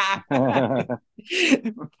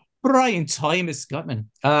 Bryan Thomas Gutman.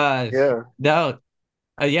 Yeah. No,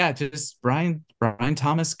 yeah, just Bryan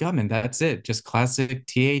Thomas Gutman. That's it. Just classic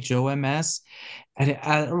Thoms. And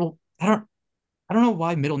I don't know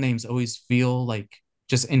why middle names always feel like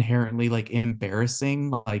just inherently like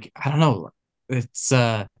embarrassing. Like I don't know. It's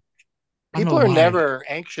I don't know People are why. never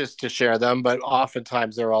anxious to share them, but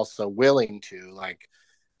oftentimes they're also willing to. Like,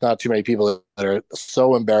 not too many people that are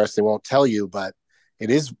so embarrassed they won't tell you, but it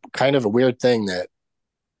is kind of a weird thing that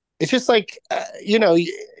it's just like,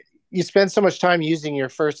 you spend so much time using your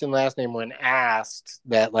first and last name when asked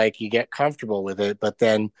that like you get comfortable with it, but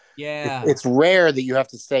then Yeah. it's rare that you have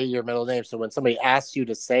to say your middle name. So when somebody asks you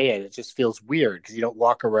to say it, it just feels weird because you don't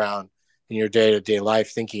walk around in your day to day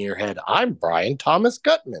life thinking in your head, I'm Bryan Thomas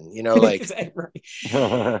Gutman, like. Right.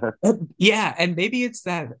 Yeah, and maybe it's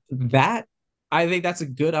that I think that's a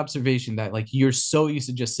good observation that like you're so used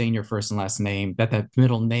to just saying your first and last name that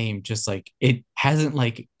middle name just like it hasn't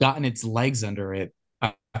like gotten its legs under it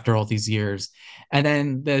after all these years. And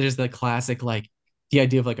then there's the classic like the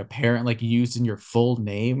idea of like a parent like using your full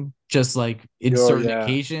name just like in Oh certain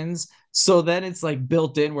yeah. occasions. So then it's like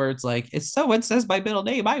built in where it's like it's so it says my middle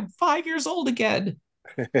name. I'm 5 years old again.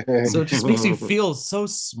 So it just makes you feel so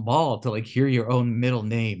small to like hear your own middle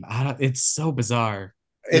name. It's so bizarre.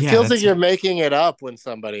 It Yeah, feels like that's you're making it up when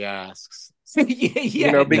somebody asks. yeah,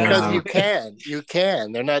 yeah, it Because does. Yeah. you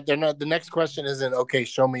can. They're not. The next question isn't, okay,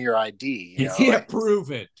 show me your ID. Yeah, Like,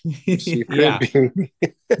 prove it. you could Yeah. be.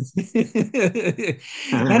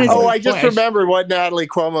 That is a Oh, good I point. just remembered what Natalie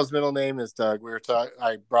Cuomo's middle name is, Doug. We were talking.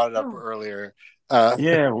 I brought it up earlier. Uh,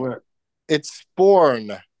 Yeah. What? it's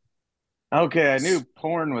Sporn. Okay, I knew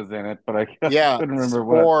porn was in it, but I Yeah, couldn't remember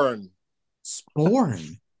what. Sporn.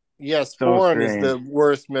 Sporn. Yeah, So Sporn is strange. the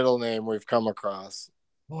worst middle name we've come across.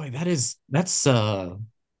 Boy, that's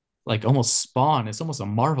like almost Spawn. It's almost a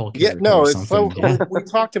Marvel Yeah, character or no, it's so something. Yeah. we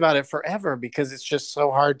talked about it forever because it's just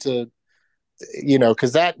so hard to,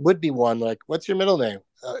 because that would be one like, what's your middle name?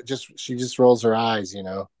 Just she just rolls her eyes,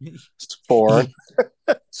 Sporn.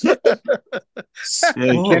 Yeah,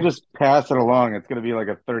 you can't Spawn. just pass it along. It's going to be like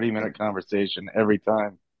a 30-minute conversation every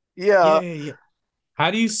time. Yeah, Yeah, yeah, yeah. How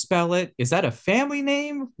do you spell it? Is that a family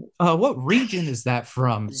name? What region is that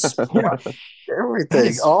from? Sport. That Everything,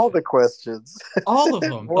 is all the questions. all of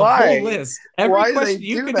them, the whole Why? list, every Why do they question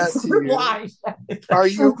you do could. that to you? Why? Are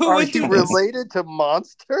Who you would do this? related to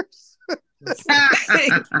monsters?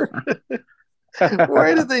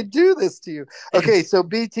 Why do they do this to you? Okay, so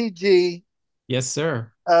BTG, Yes,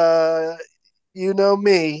 sir. uh, you know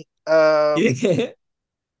me. Yeah.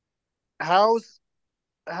 How's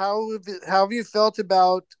how have you felt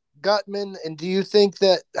about Gutman, and do you think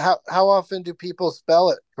that how often do people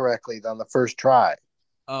spell it correctly on the first try?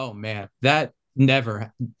 Oh man, that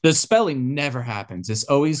never the spelling never happens. It's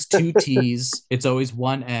always two T's, it's always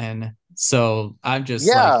one N. So I'm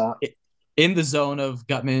just like Yeah, in the zone of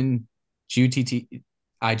Gutman GUTT.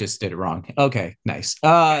 I just did it wrong. Okay, nice.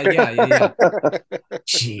 Yeah.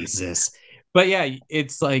 Jesus. But yeah,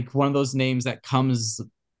 it's like one of those names that comes,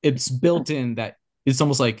 it's built in that it's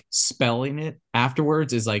almost like spelling it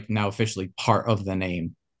afterwards is like now officially part of the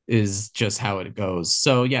name, is just how it goes.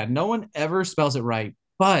 So yeah, no one ever spells it right,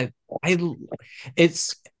 but I,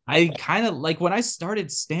 it's, I kind of like when I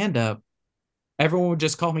started stand up, everyone would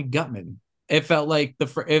just call me Gutman. It felt like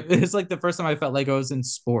it's like the first time I felt like I was in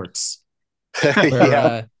sports where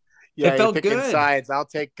yeah, it yeah. You're felt picking good. sides. I'll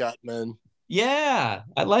take Gutman. Yeah,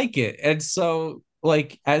 I like it. And so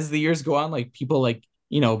like as the years go on, like people like,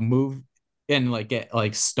 move and like get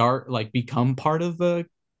like start like become part of the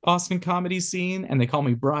Austin comedy scene and they call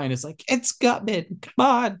me Brian. It's like, it's Gutman. Come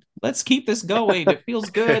on, let's keep this going. It feels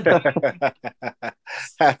good. But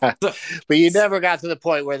So, you never got to the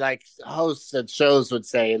point where like hosts of shows would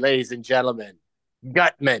say, "Ladies and gentlemen,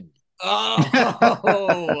 Gutman."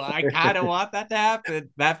 oh, I kind of want that to happen.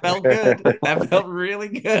 That felt good. That felt really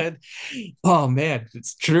good. Oh man,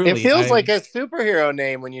 it's It truly feels I like a superhero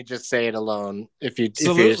name when you just say it alone. If you're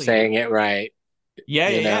absolutely. saying it right,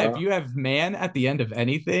 Yeah. If you have man at the end of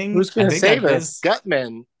anything, who's I gonna think save that us? does.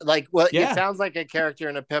 Gutman. Like, well, it Yeah. sounds like a character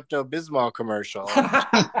in a Pepto Bismol commercial.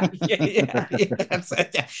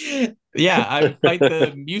 Yeah. I fight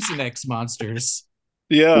the Mucinex monsters.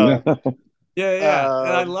 Yeah.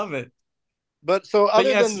 And I Um, love it. but so But other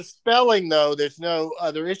than yes, the spelling, though, there's no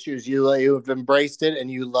other issues. You have embraced it, and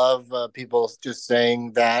you love people just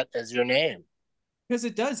saying that as your name. because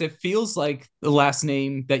it does. It feels like the last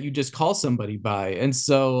name that you just call somebody by. And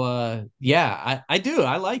so yeah, I do.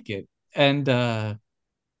 I like it. And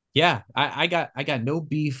yeah, I got no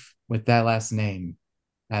beef with that last name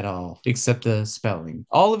at all, except the spelling.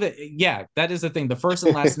 All of it, yeah, that is the thing. The first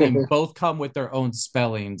and last name both come with their own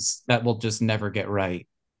spellings that will just never get right.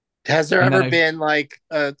 Has there And then ever I been like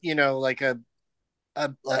like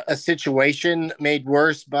a situation made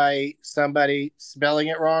worse by somebody spelling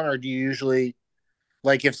it wrong, or do you usually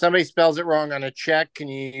like if somebody spells it wrong on a check, can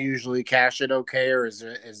you usually cash it okay, or is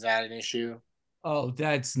that an issue? oh,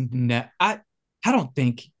 I don't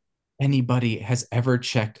think anybody has ever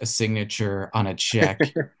checked a signature on a check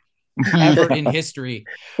ever in history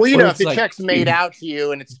Well, where if it's the like, check's made out to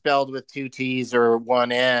you and it's spelled with two T's or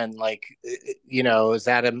one N, like, is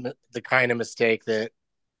that the kind of mistake that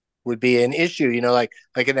would be an issue? Like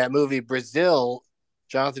in that movie Brazil,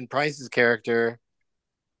 Jonathan Pryce's character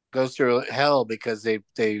goes through hell because they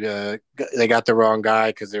got the wrong guy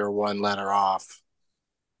because they were one letter off.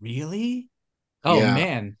 really? Oh Yeah.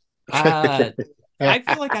 man. Uh I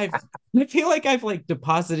feel like I've like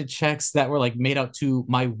deposited checks that were like made out to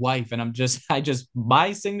my wife, and I just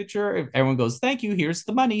my signature. If everyone goes, "Thank you, here's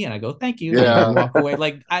the money," and I go, "Thank you," and I Yeah. walk away.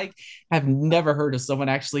 Like I have never heard of someone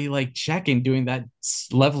actually like checking, doing that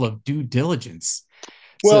level of due diligence.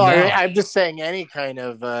 So Well, no, I'm just saying any kind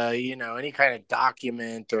of, any kind of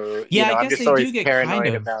document or, yeah, I I'm guess just they do always get kind paranoid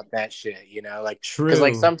of about that shit, like, because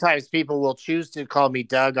like true. sometimes people will choose to call me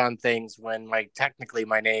Doug on things when like technically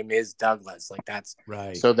my name is Douglas. Like that's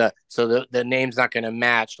Right. so the name's not going to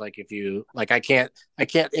match. Like if you like,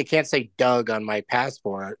 it can't say Doug on my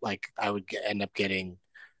passport. Like I would end up getting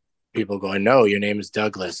people going, no, your name is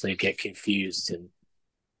Douglas. They get confused and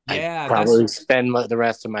I'd Yeah, that's probably spend the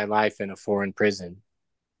rest of my life in a foreign prison.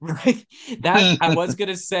 right. That I was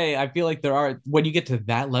gonna say, I feel like there are when you get to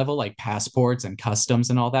that level, like passports and customs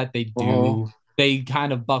and all that, Mhm. they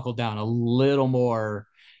kind of buckle down a little more.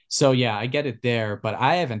 So yeah, I get it there, but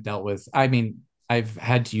I haven't dealt with, I mean, I've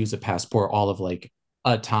had to use a passport all of like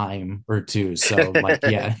a time or two. So like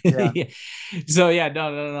yeah. Yeah. Yeah. So yeah,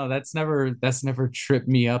 no. That's never tripped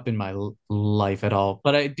me up in my life at all.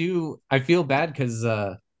 But I feel bad because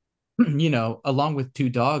along with two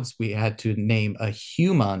dogs, we had to name a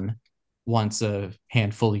human once a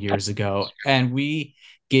handful of years ago, and we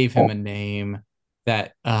gave him a name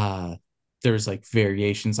that there's like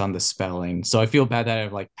variations on the spelling. So I feel bad that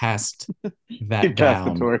I've like passed You that passed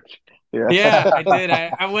the down. torch. Yeah. Yeah, I did.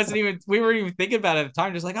 I wasn't even, we weren't even thinking about it at the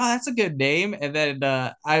time, just like, oh, that's a good name. And then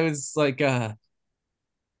I was like,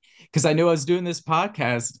 because I knew I was doing this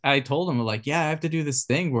podcast, I told him like, yeah, I have to do this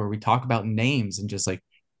thing where we talk about names and just like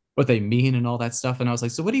what they mean and all that stuff. And I was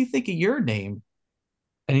like, so what do you think of your name?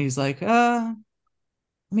 And he's like, I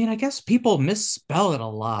mean, I guess people misspell it a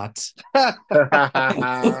lot.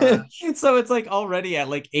 So it's like already at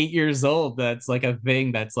like 8 years old, that's like a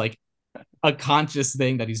thing that's like a conscious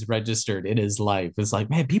thing that he's registered in his life. It's like,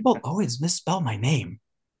 man, people always misspell my name.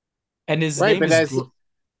 And his Right, name but is,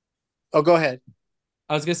 oh, go ahead.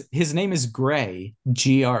 I was guess his name is Gray,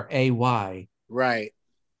 Gray. Right.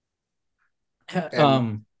 And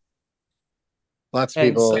Um, lots of and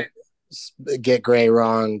people so, get gray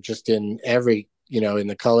wrong just in every, in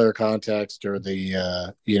the color context or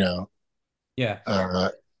the, yeah,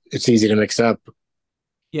 it's easy to mix up.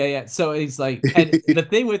 yeah. So he's like, and the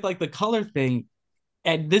thing with like the color thing,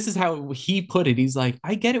 and this is how he put it. He's like,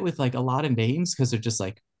 I get it with like a lot of names because they're just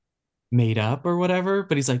like made up or whatever.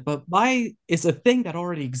 But he's like, but why is a thing that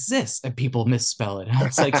already exists and people misspell it? I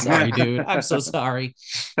was like, sorry, dude. I'm so sorry.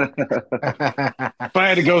 If I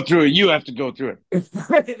had to go through it, you have to go through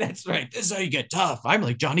it. That's right. This is how you get tough. I'm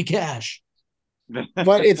like Johnny Cash.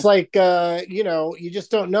 But it's like, you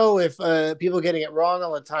just don't know if people getting it wrong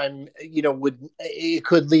all the time, it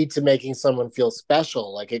could lead to making someone feel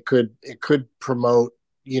special. Like it could promote,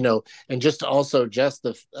 and just also just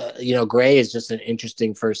the, Gray is just an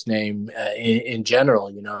interesting first name in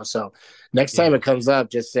general, So next time it comes up,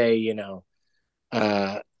 just say,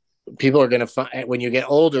 people are going to find, when you get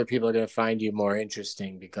older, people are going to find you more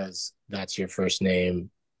interesting because that's your first name.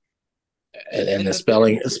 And the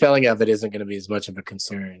spelling of it isn't going to be as much of a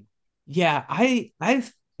concern. Yeah,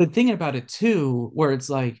 I've been thinking about it too, where it's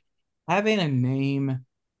like having a name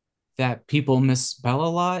that people misspell a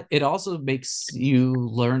lot, it also makes you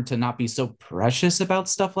learn to not be so precious about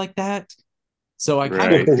stuff like that. So I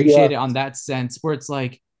kind of Right. appreciate Yeah. it on that sense where it's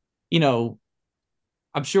like, you know,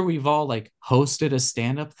 I'm sure we've all like hosted a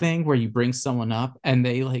stand-up thing where you bring someone up and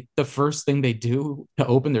they like the first thing they do to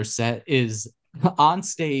open their set is on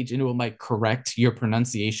stage and it will like correct your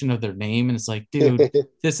pronunciation of their name. And it's like, dude,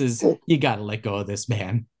 this is, you gotta let go of this,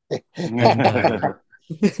 man. And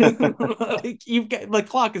like you've got, the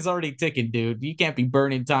clock is already ticking, dude. You can't be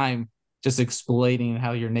burning time just explaining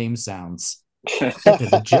how your name sounds. Get to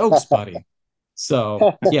the jokes, buddy.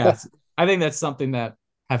 So yeah, I think that's something that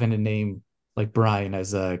having a name like Bryan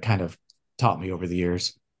has kind of taught me over the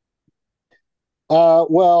years.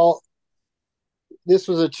 Well, this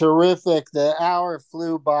was a terrific. The hour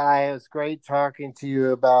flew by. It was great talking to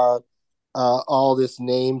you about all this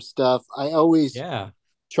name stuff. I always Yeah.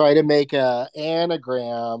 try to make a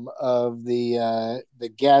anagram of the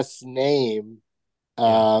guest's name,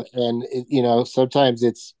 and sometimes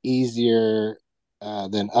it's easier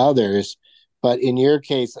than others. But in your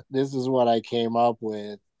case, this is what I came up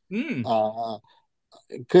with. Mm.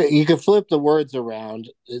 You could flip the words around.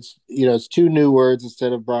 It's two new words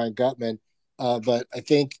instead of Bryan Gutmann. But I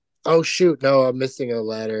think, oh shoot, no, I'm missing a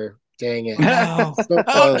letter. Dang it! No. So Oh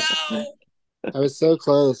close. no. I was so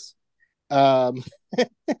close. Because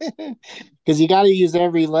you got to use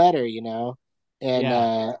every letter, And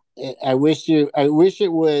Yeah. I wish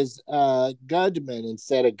it was Gudman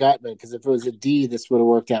instead of Gutman. Because if it was a D, this would have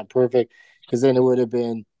worked out perfect. Because then it would have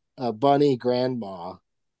been Bunny Grandma.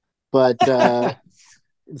 But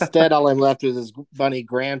instead, all I'm left with is Bunny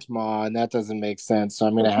Grandma, and that doesn't make sense. So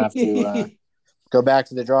I'm going to have to go back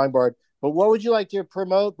to the drawing board. But what would you like to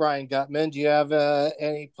promote, Bryan Gutmann? Do you have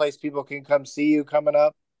any place people can come see you coming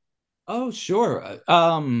up? Oh, sure.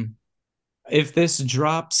 If this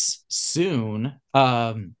drops soon,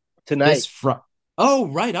 Tonight. oh,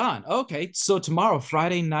 right on. Okay, so tomorrow,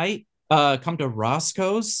 Friday night, come to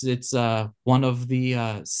Roscoe's. It's one of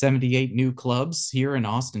the 78 new clubs here in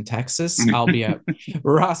Austin, Texas. I'll be at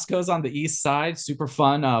Roscoe's on the east side. Super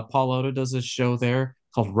fun. Paul Otto does a show there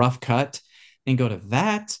called Rough Cut, and go to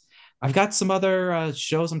that. I've got some other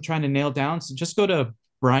shows I'm trying to nail down. So just go to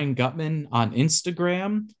Bryan Gutmann on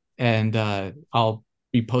Instagram, and I'll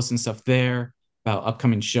be posting stuff there about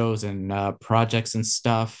upcoming shows and projects and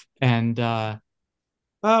stuff. And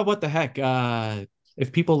what the heck?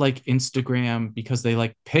 If people like Instagram because they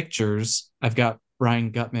like pictures, I've got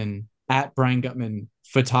Bryan Gutmann at Bryan Gutmann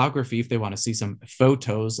Photography if they want to see some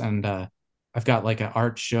photos. And I've got like an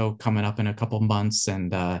art show coming up in a couple months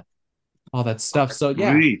and all that stuff. So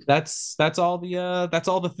yeah, Sweet. that's all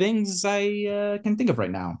the things I can think of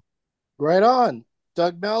right now. Right on.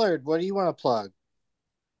 Doug Mellard, what do you want to plug?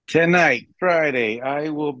 Tonight, Friday, I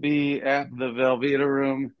will be at the Velveeta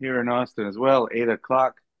Room here in Austin as well, 8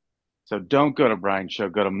 o'clock. So don't go to Brian's show,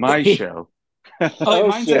 go to my show. Oh, wait,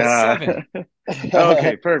 mine's at 7.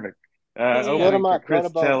 Okay, perfect. Yeah. Split Opening them for up. Go Chris to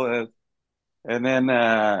both. Tellez. And then,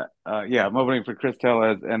 I'm opening for Chris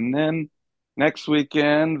Tellez. And then next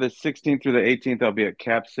weekend, the 16th through the 18th, I'll be at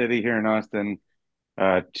Cap City here in Austin.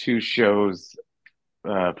 2 shows,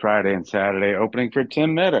 Friday and Saturday, opening for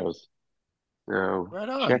Tim Meadows. So Right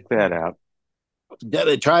on. check that out.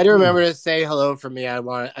 Try to remember to say hello for me. I'd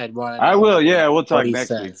want to know. I will. Yeah, we'll talk what he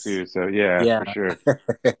next week says. too. So yeah, for sure.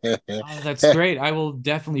 Oh, that's great. I will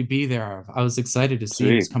definitely be there. I was excited to see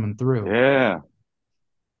who's Sweet. coming through. Yeah.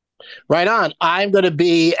 Right on. I'm going to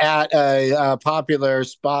be at a popular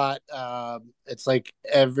spot. It's like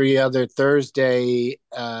every other Thursday.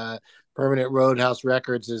 Permanent Roadhouse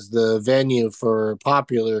Records is the venue for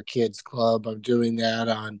Popular Kids Club. I'm doing that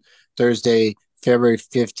on Thursday, February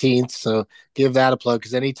 15th. So give that a plug,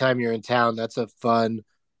 because anytime you're in town, that's a fun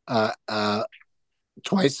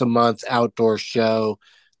twice a month outdoor show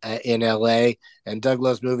in LA. And Doug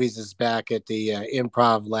Loves Movies is back at the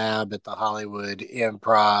Improv Lab at the Hollywood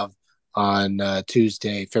Improv on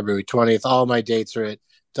Tuesday, February 20th. All my dates are at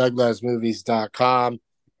douglovesmovies.com.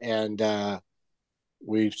 And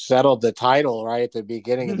we've settled the title right at the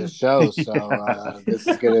beginning of the show. So this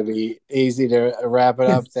is going to be easy to wrap it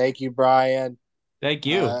up. Thank you, Brian. Thank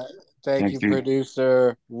you. Thank you, dude.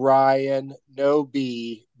 producer Ryan. No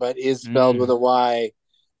B, but is spelled with a Y.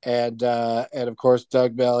 And of course,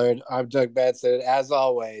 Doug Bellard. I'm Doug Benson. As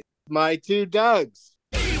always, my 2 Dougs.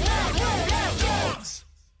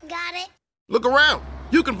 Got it. Look around.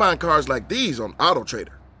 You can find cars like these on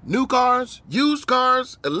AutoTrader. New cars, used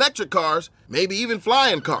cars, electric cars, maybe even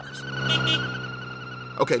flying cars.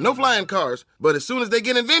 Okay, no flying cars, but as soon as they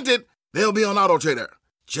get invented, they'll be on AutoTrader.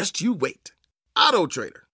 Just you wait. AutoTrader.